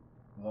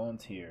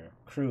 Volunteer.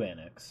 Crew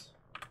Annex.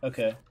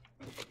 Okay.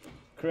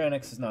 Crew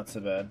Annex is not so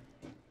bad.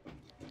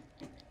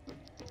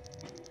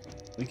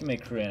 We can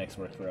make Crew Annex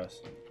work for us.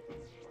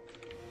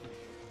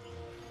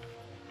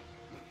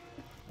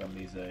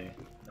 Gumby's a...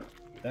 No,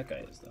 that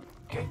guy is, though.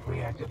 Gate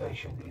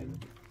reactivation in.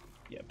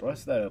 Yeah,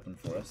 bust that open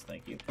for us,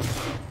 thank you.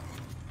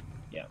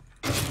 Yeah.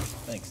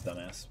 Thanks,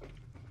 dumbass.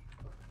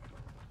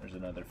 There's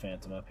another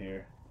phantom up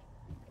here.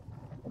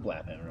 We'll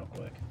blap him real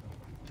quick.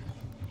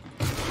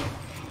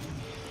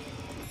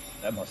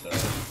 That must have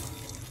hurt.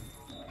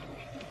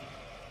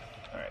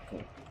 Alright,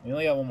 cool. We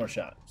only got one more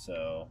shot,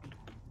 so...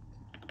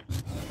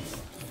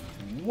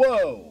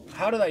 Whoa!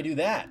 How did I do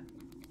that?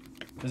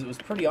 Because it was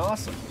pretty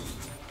awesome.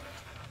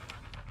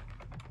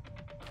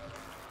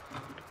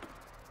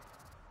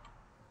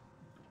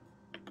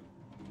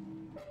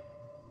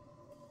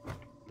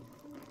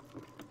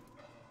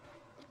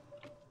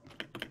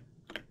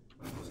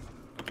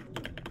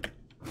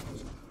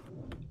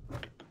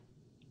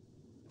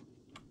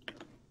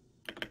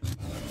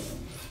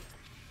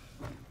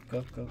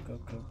 Go, go, go,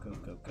 go, go,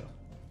 go, go.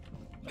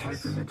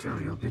 Nice. Typhon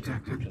material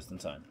detected. Just in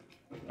time.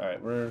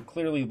 Alright, we're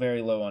clearly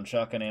very low on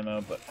shotgun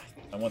ammo, but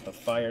I want the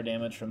fire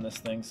damage from this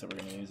thing, so we're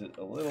going to use it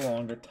a little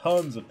longer.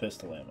 Tons of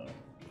pistol ammo.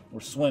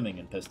 We're swimming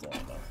in pistol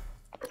ammo.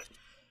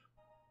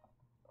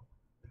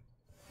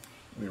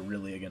 We're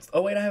really against...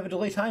 Oh, wait, I have a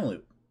delay time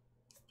loop.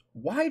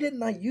 Why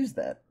didn't I use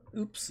that?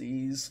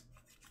 Oopsies.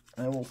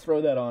 I will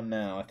throw that on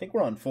now. I think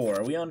we're on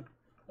 4. Are we on...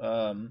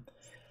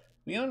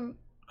 we on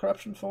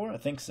Corruption 4? I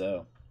think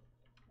so.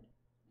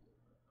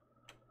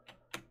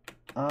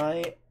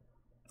 I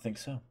think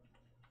so.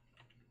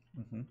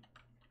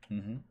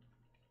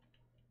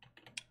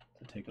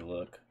 take a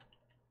look.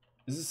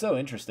 This is so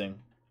interesting.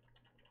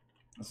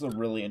 This is a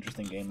really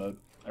interesting game mode.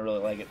 I really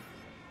like it.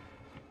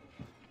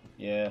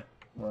 Yeah,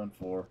 we're on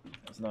 4.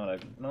 It's not a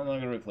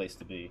good place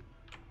to be.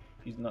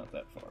 He's not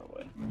that far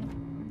away.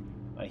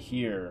 I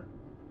hear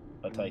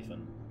a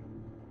Typhon.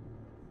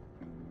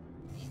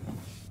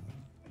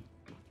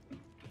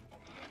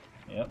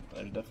 Yep,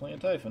 there's definitely a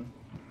Typhon.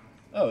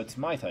 Oh, it's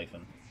my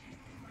Typhon.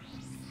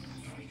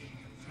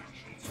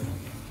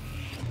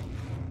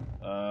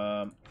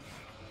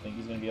 Think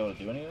he's gonna be able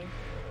to do anything?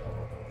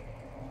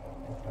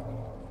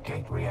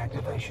 Gate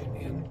reactivation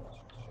in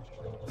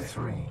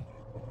 3,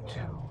 2.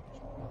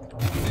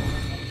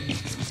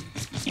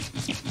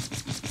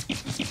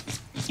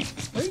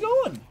 Where are you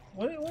going?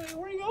 Where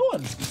are you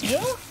going?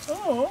 Yeah?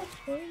 Oh,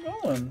 where are you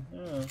going?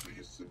 Yeah.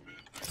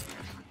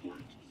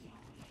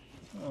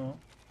 Oh,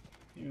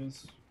 he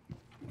was...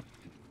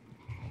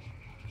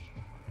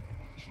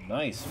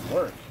 Nice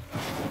work.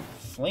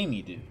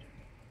 Flamey dude.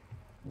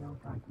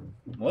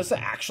 Melissa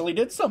actually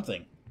did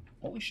something.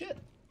 Holy shit.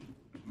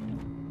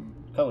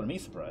 Color me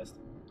surprised.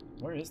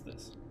 Where is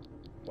this?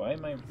 Why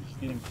am I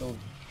getting filled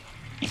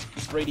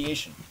with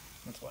radiation?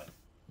 That's why.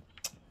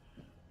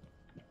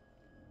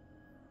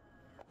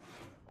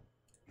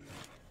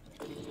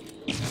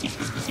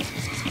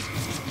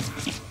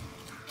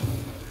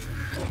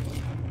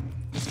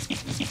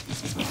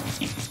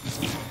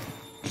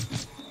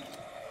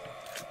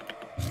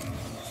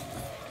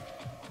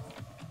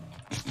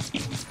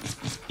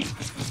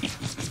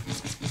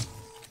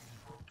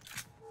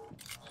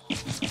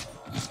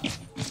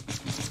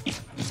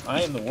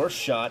 I am the worst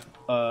shot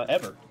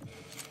ever.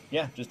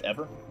 Yeah, just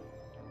ever.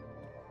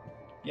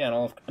 Yeah,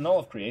 in all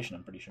of creation,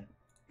 I'm pretty sure.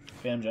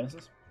 Phantom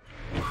Genesis.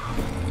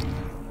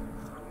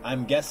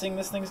 I'm guessing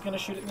this thing's gonna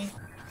shoot at me.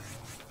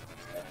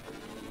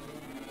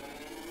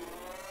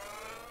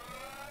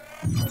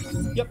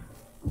 Yep.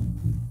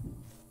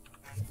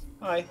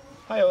 Hi.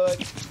 Hi, Oleg.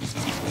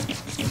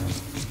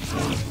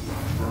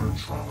 Burn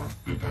trauma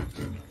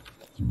detected.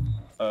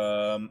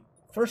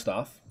 First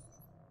off,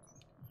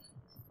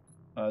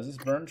 is this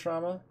burn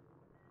trauma?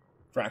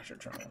 Fracture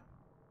trauma.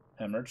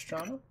 Hemorrhage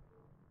trauma?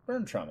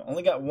 Burn trauma.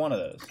 Only got one of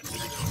those.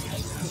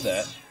 Use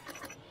that.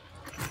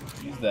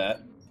 Use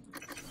that.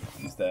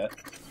 Use that.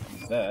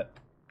 Use that.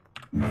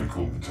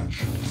 Medical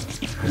attention.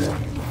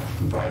 Warning.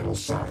 Vital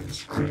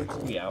signs critical.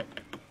 We out.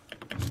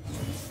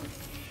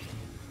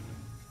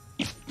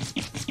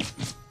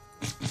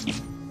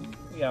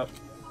 We out.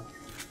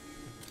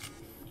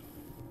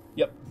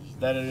 Yep.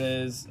 That it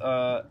is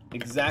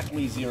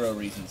exactly 0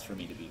 reasons for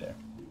me to be there.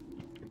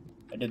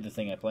 I did the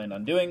thing I planned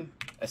on doing.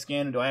 I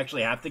scanned. Do I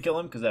actually have to kill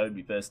him? Because I would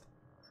be pissed.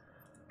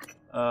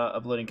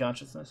 Uploading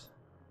consciousness.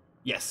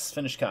 Yes.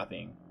 Finish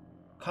copying.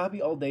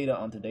 Copy all data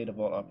onto data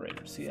vault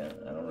operator. See, I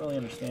don't really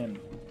understand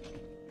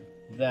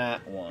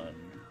that one.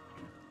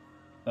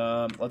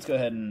 Let's go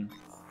ahead and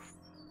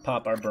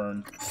pop our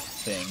burn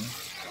thing.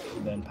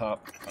 And then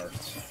pop our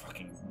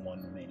fucking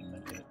 1 remaining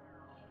medkit.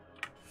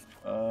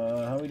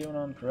 How are we doing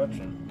on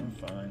corruption? I'm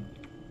fine.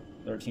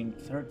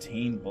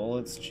 13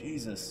 bullets.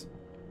 Jesus.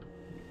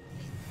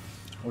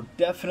 We're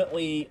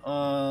definitely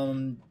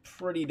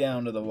pretty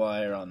down to the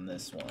wire on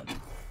this one.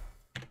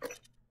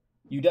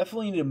 You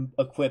definitely need to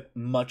equip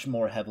much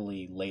more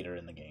heavily later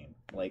in the game.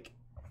 Like,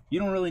 you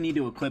don't really need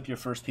to equip your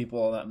first people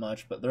all that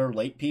much, but they're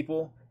late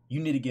people. You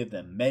need to give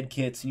them med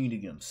kits, you need to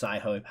give them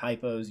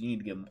hypos, you need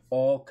to give them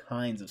all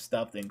kinds of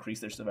stuff to increase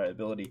their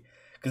survivability,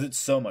 because it's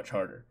so much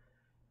harder.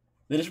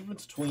 The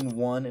difference between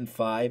 1 and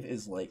 5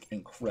 is, like,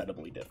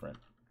 incredibly different.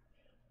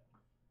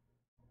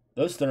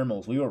 Those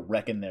thermals, we were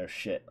wrecking their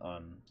shit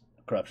on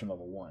Corruption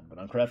Level 1, but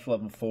on Corruption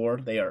Level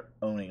 4, they are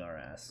owning our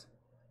ass.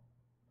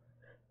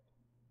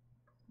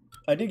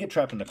 I did get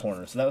trapped in the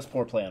corner, so that was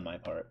poor play on my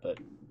part, but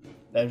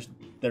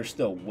they're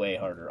still way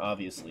harder,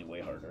 obviously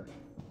way harder.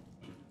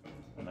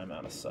 And I'm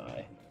out of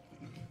Psi.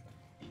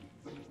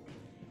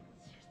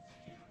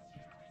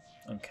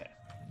 Okay.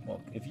 Well,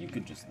 if you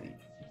could just leave.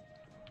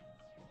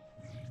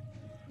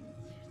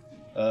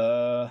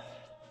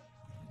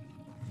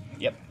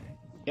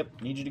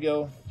 Yep, need you to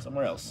go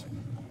somewhere else.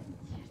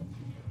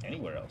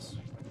 Anywhere else.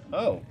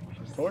 Oh,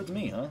 towards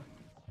me, huh?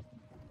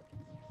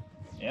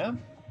 Yeah?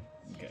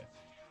 Okay.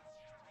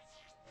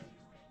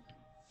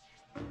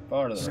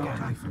 Far to the right.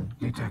 Typhon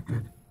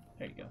detected.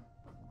 There you go.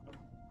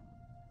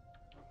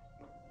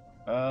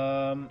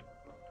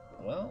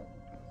 Well.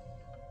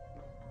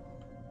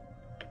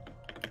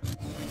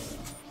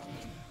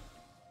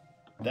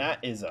 That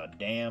is a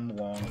damn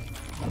long...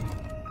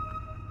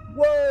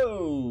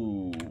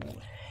 Whoa!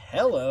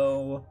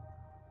 Hello!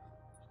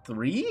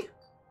 3?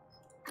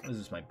 What is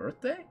this, my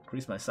birthday?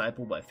 Increase my Psi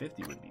pool by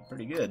 50 would be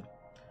pretty good.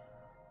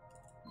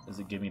 Does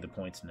it give me the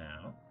points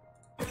now?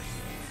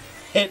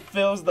 It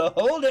fills the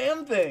whole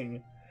damn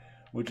thing!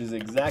 Which is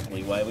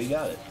exactly why we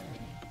got it.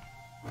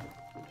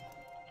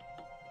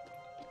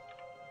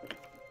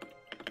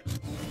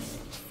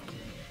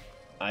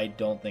 I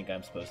don't think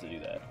I'm supposed to do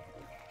that.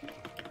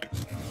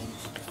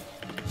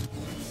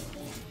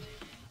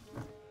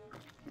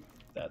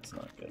 That's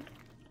not good.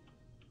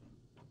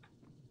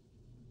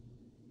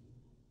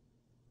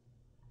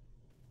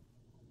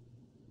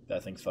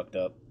 That thing's fucked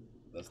up.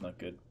 That's not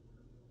good.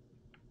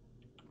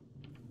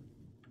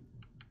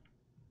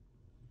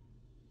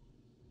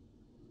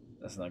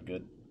 That's not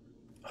good.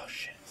 Oh,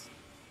 shit.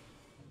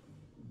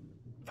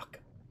 Fuck.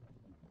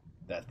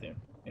 That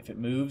thing. If it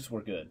moves, we're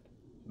good.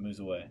 If it moves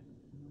away.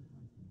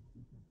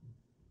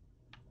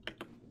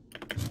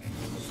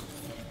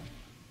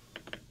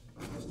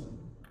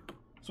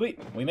 Sweet,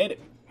 we made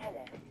it.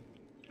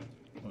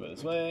 We'll go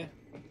this way.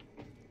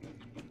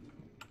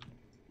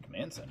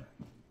 Command center.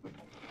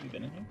 Have you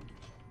been in here?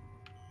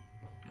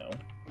 No.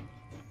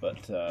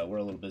 But we're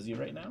a little busy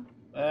right now.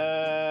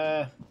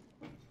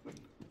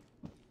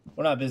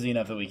 We're not busy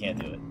enough that we can't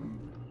do it.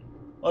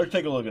 Let's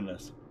take a look at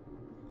this.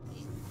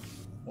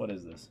 What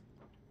is this?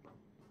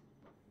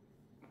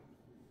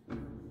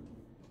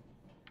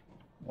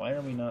 Why are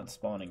we not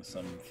spawning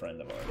some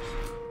friend of ours?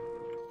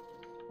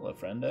 Hello,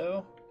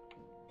 friendo.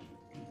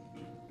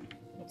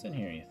 What's in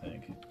here, you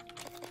think?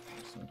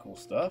 Some cool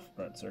stuff.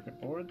 Burnt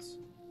circuit boards.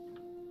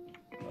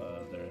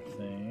 Other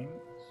things.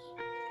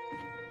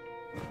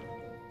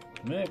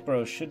 Mimic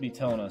Bro should be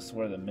telling us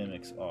where the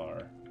mimics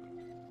are.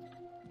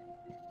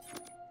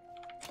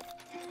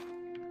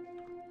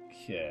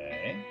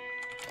 Okay.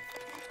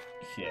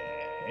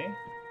 Okay.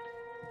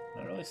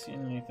 Not really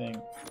seeing anything.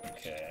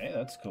 Okay,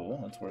 that's cool.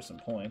 That's worth some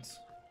points.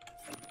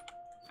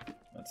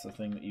 That's the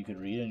thing that you could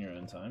read in your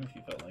own time if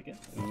you felt like it.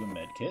 Ooh, a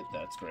med kit.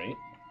 That's great.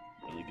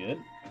 Really good.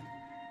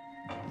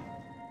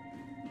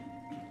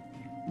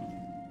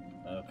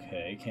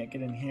 Okay, can't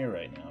get in here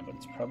right now, but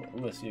it's probably...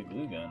 Ooh, I see a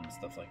glue gun and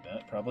stuff like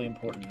that. Probably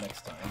important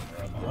next time.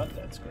 Neuromod,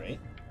 that's great.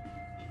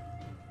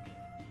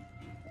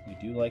 We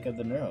do like the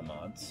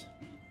neuromods.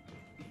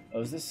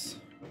 Oh, is this...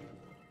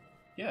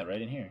 Yeah,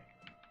 right in here.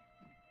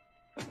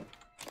 Did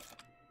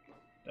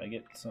I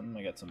get something?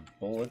 I got some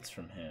bullets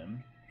from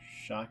him.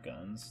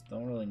 Shotguns.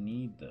 Don't really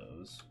need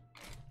those.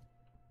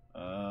 Oh,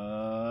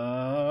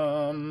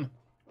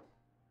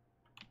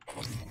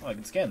 I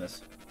can scan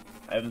this.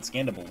 I haven't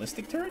scanned a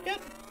ballistic turret yet?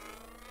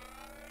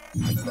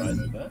 I'm surprised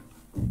at that.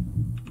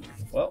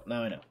 Well,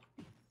 now I know.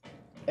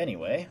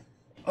 Anyway.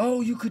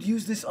 Oh, you could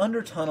use this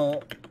under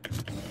tunnel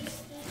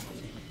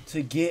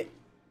to get...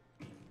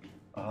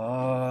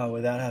 Ah,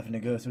 without having to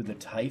go through the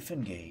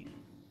Typhon Gate.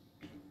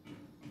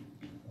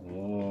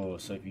 Oh,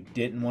 so if you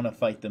didn't want to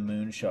fight the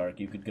moon shark,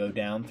 you could go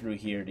down through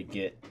here to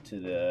get to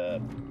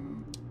the...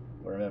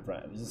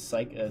 Wherever. Is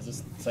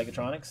this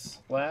Psychotronics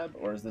lab,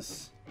 or is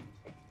this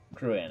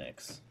crew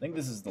annex? I think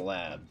this is the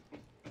lab.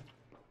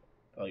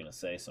 Probably gonna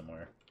say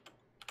somewhere.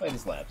 Wait,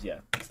 it's labs, yeah.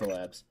 It's the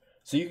labs.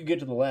 So you could get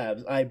to the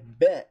labs. I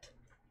bet...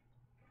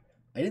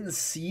 I didn't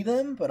see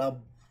them, but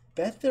I'll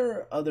bet there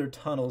are other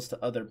tunnels to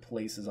other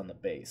places on the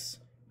base.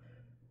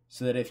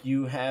 So that if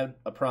you had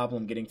a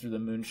problem getting through the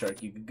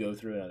Moonshark, you could go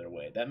through another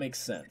way. That makes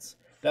sense.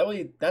 That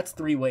way, that's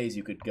 3 ways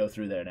you could go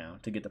through there now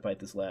to get to fight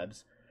this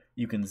labs.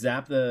 You can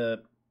zap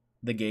the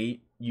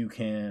gate, you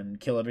can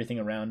kill everything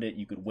around it,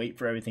 you could wait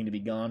for everything to be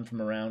gone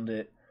from around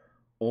it,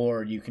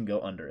 or you can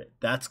go under it.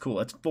 That's cool.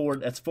 That's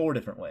 4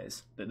 different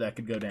ways that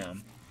could go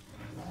down.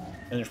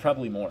 And there's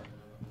probably more.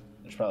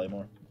 There's probably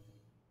more.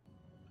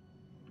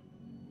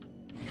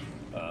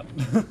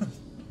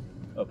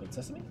 Open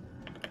sesame?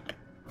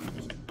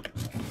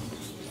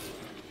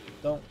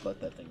 Don't let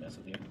that thing mess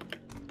with you.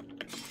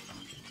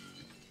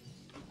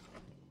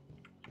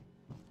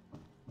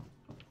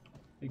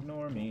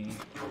 Ignore me.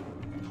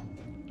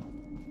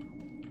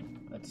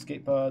 That's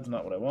escape pods,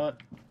 not what I want.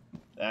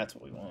 That's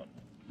what we want.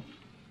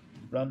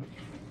 Run.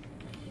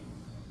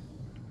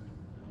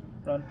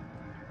 Run.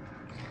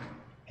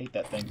 Hate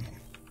that thing.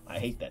 I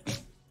hate that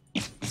thing.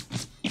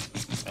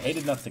 I hate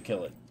it enough to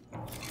kill it.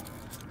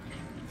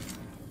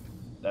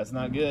 That's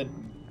not good.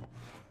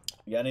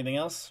 We got anything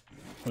else?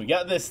 We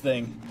got this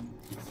thing.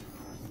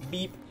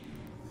 Beep.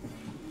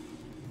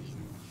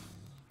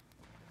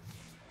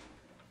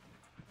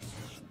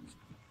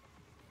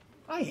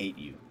 I hate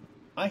you.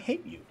 I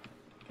hate you.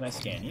 Can I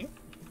scan you?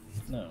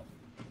 No.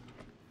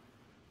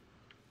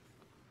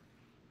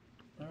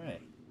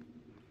 Alright.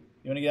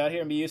 You want to get out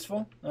here and be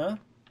useful? Huh?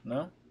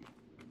 No?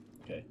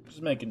 Okay,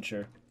 just making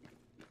sure.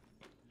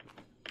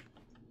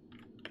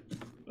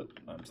 Oop,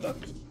 I'm stuck.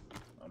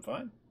 I'm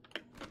fine.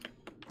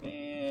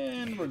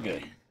 And we're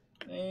good.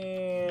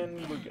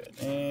 And we're good.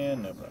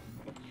 And no problem.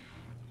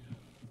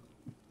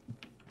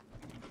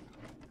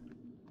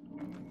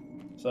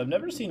 So I've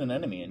never seen an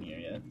enemy in here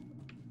yet.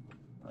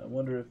 I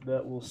wonder if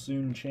that will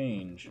soon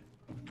change.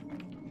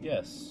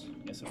 Yes.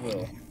 Yes, it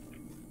will.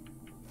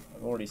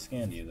 I've already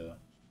scanned you, though.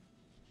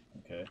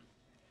 Okay.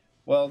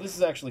 Well, this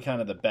is actually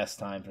kind of the best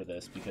time for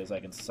this, because I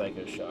can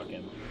Psycho Shock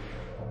him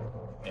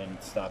and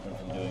stop him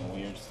from doing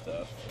weird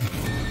stuff.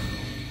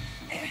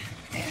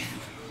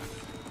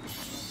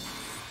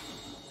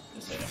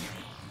 Just hit him.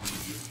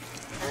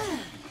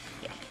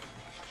 Yeah.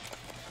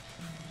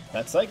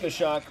 That Psycho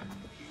Shock.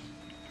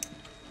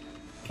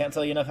 Can't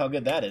tell you enough how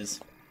good that is.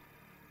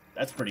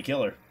 That's pretty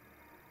killer.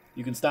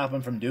 You can stop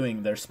them from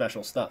doing their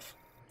special stuff.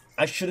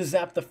 I should have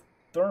zapped the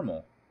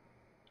thermal.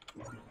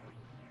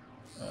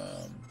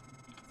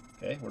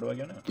 Okay, where do I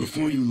go now?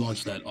 Before you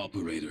launch that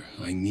operator,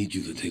 I need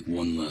you to take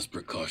one last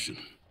precaution.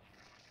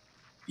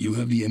 You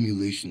have the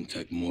emulation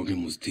tech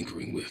Morgan was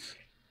tinkering with.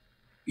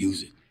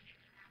 Use it.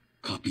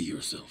 Copy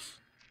yourself.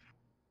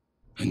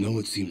 I know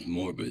it seems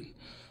morbid,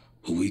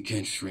 but we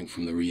can't shrink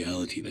from the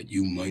reality that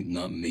you might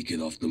not make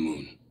it off the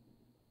moon.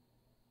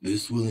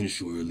 This will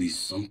ensure at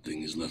least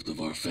something is left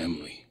of our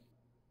family.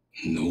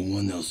 No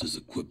one else is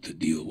equipped to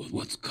deal with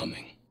what's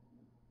coming.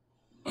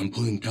 I'm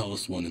putting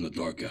Talos 1 in the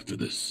dark after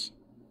this.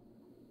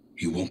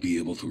 You won't be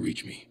able to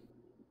reach me.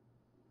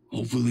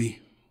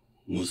 Hopefully,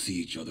 we'll see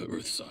each other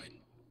Earthside.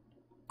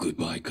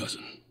 Goodbye,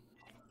 cousin.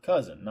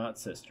 Cousin, not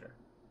sister.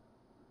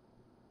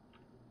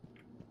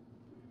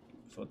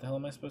 So what the hell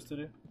am I supposed to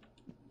do?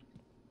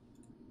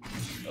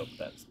 Oh,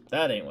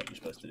 that ain't what you're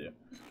supposed to do.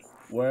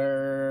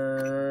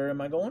 Where am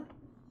I going?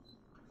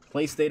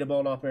 Place data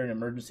vault operator and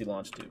emergency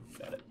launch tube.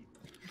 Got it.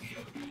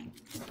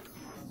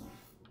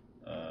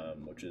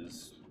 Which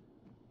is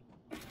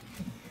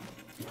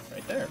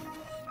right there.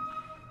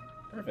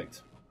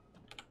 Perfect.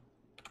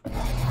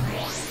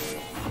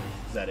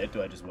 Is that it?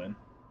 Do I just win?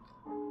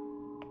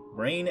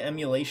 Brain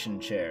emulation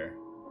chair.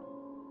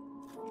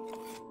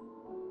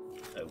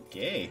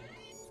 Okay.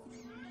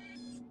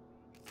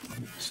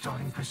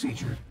 Starting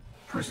procedure.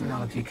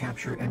 Personality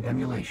capture and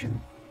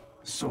emulation.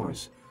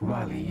 Source,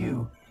 Riley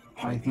Yu,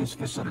 Pythias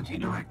Facility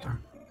Director.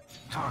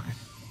 Target,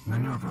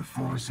 Minerva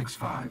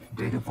 465,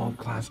 Data Vault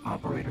Class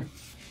Operator.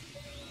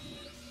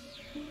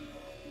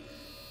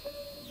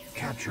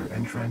 Capture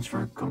and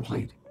transfer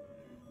complete.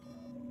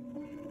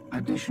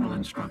 Additional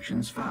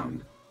instructions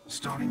found.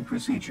 Starting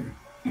procedure,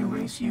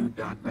 erase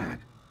u.bat.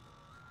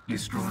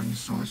 Destroying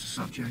source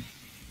subject.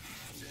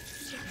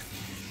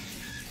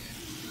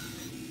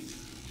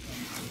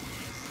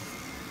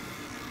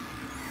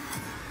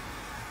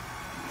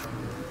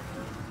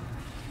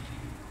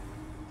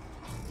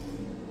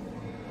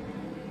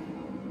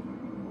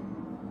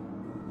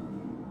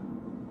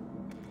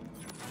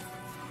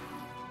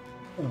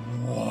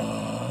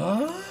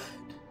 What?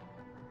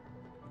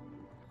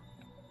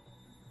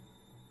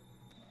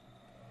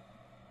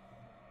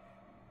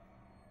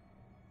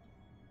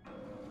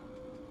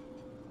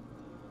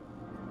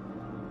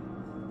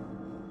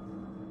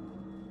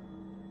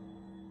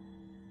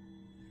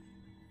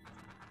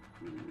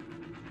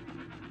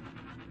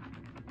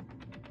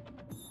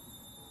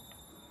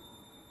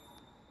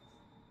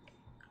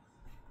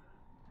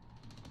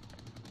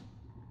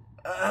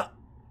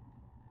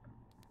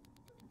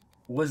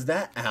 Was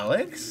that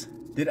Alex?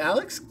 Did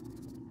Alex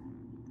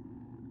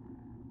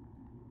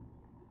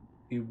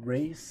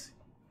erase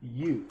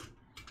you?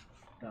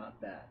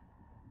 Not that.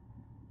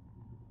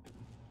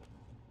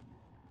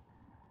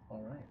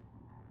 All right.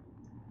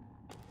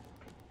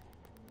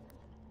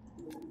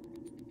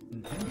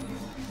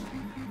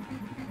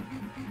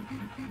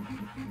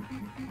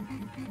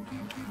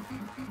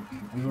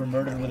 We were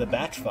murdered with a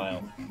batch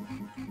file.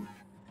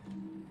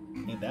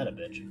 Ain't that a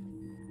bitch?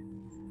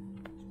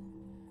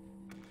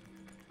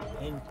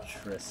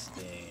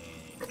 Interesting.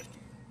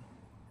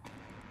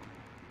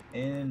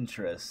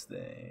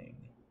 Interesting.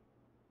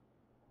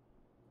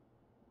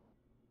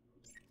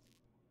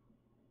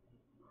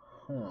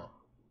 Huh.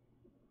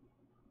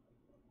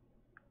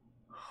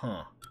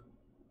 Huh.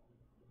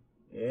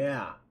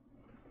 Yeah.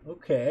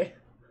 Okay.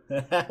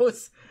 That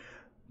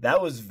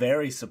was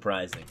very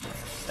surprising.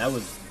 That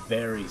was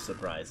very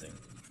surprising.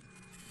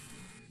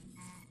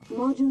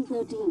 Module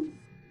 13.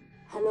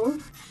 Hello?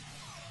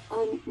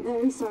 I'm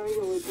very sorry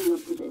you're waking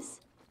up to this.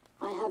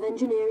 I have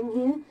engineering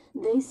here.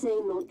 They say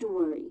not to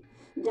worry.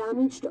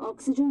 Damage to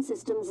oxygen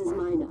systems is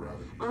minor,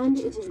 and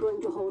it is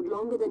going to hold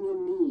longer than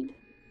you'll need.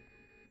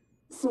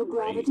 So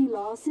gravity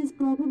loss is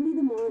probably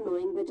the more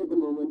annoying bit at the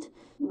moment,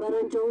 but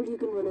I'm told you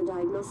can run a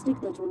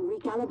diagnostic that will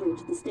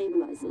recalibrate the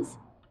stabilizers.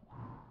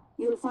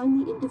 You'll find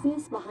the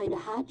interface behind a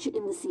hatch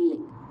in the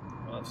ceiling.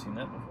 Well, I've seen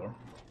that before.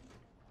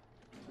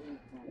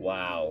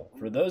 Wow.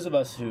 For those of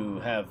us who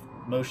have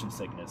motion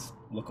sickness,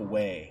 look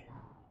away.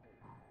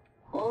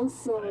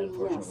 Also,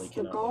 yes,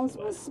 the cause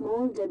was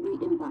small debris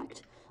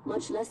impact,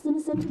 much less than a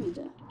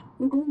centimeter.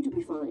 You're going to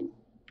be fine.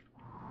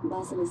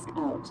 Basilisk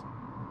out.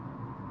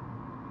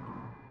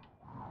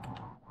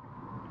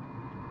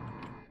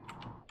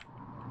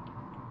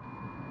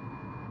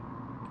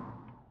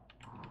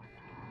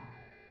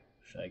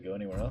 Should I go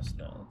anywhere else?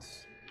 No,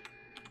 let's...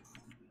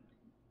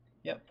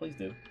 Yeah, please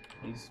do.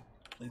 Please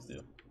do.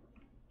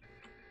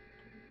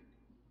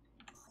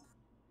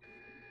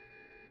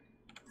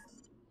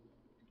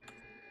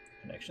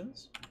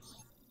 Connections?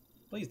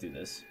 Please do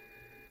this.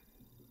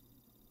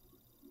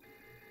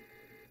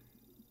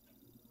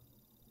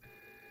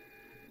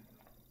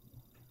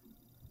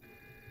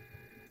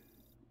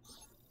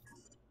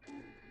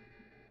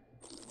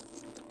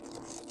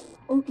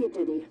 Okay,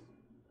 Teddy.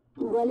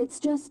 Well, it's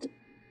just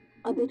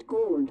a bit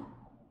cold.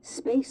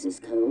 Space is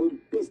cold,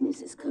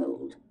 business is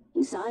cold.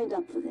 He signed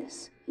up for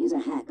this. He's a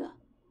hacker.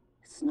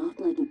 It's not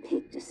like he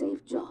picked a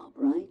safe job,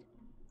 right?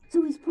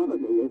 So he's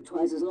probably lived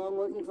twice as long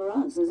working for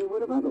us as he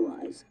would have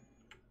otherwise.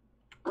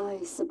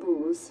 I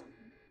suppose.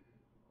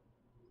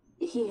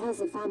 He has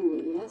a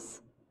family,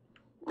 yes?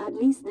 At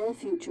least their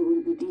future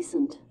will be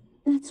decent.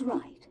 That's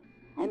right.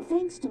 And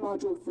thanks to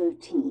Module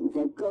 13,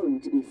 they're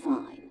going to be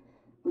fine.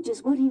 Which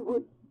is what he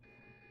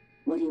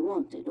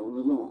wanted all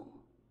along.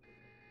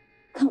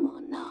 Come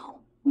on now.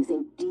 You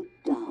think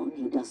deep down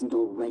he doesn't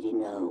already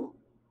know?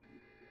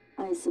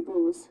 I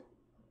suppose.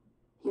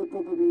 You're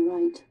probably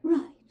right.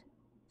 Right.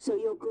 So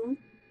you're good?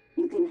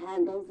 You can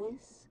handle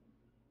this?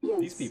 Yes.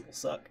 These people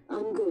suck.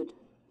 I'm good.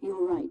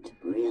 You're right.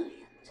 Brilliant.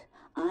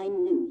 I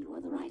knew you were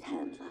the right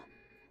handler.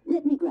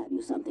 Let me grab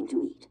you something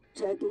to eat.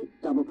 Turkey,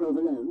 double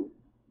provolone.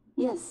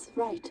 Yes,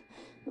 right.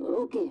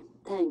 Okay,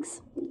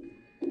 thanks.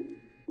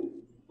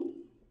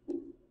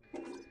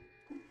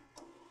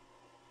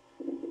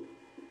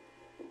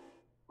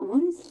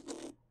 What is...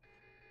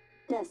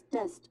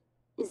 Test.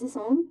 Is this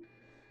on?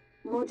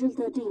 Module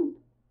 13.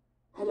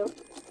 Hello?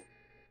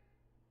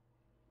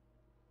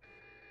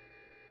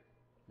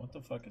 What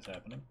the fuck is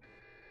happening?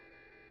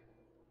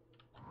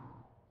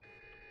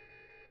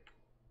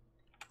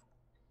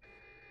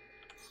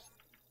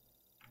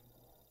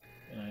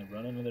 Can I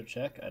run another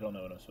check? I don't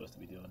know what I'm supposed to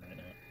be doing right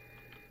now.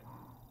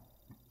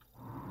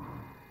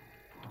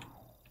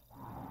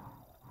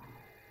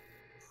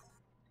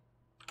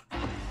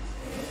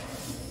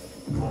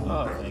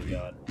 Oh, thank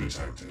God.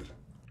 Detected.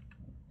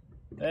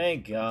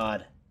 Thank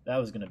God. That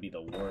was gonna be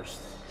the worst.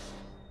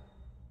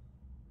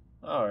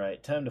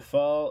 Alright, time to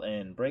fall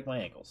and break my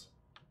ankles.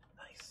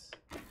 Nice.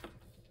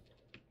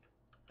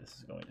 This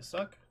is going to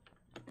suck.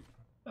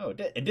 Oh,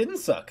 it didn't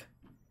suck.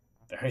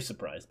 Very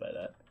surprised by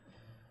that.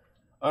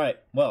 Alright,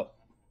 well,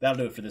 that'll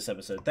do it for this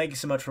episode. Thank you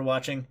so much for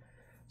watching.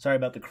 Sorry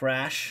about the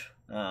crash,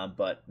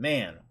 but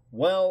man,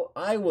 well,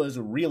 I was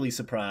really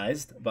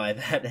surprised by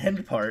that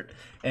end part.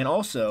 And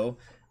also,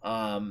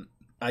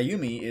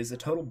 Ayumi is a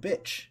total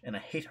bitch, and I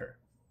hate her.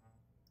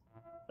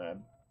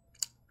 I'm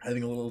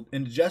having a little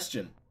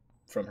indigestion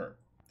from her.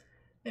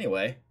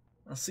 Anyway,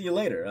 I'll see you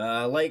later.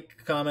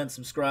 Like, comment,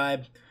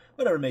 subscribe,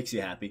 whatever makes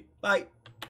you happy. Bye.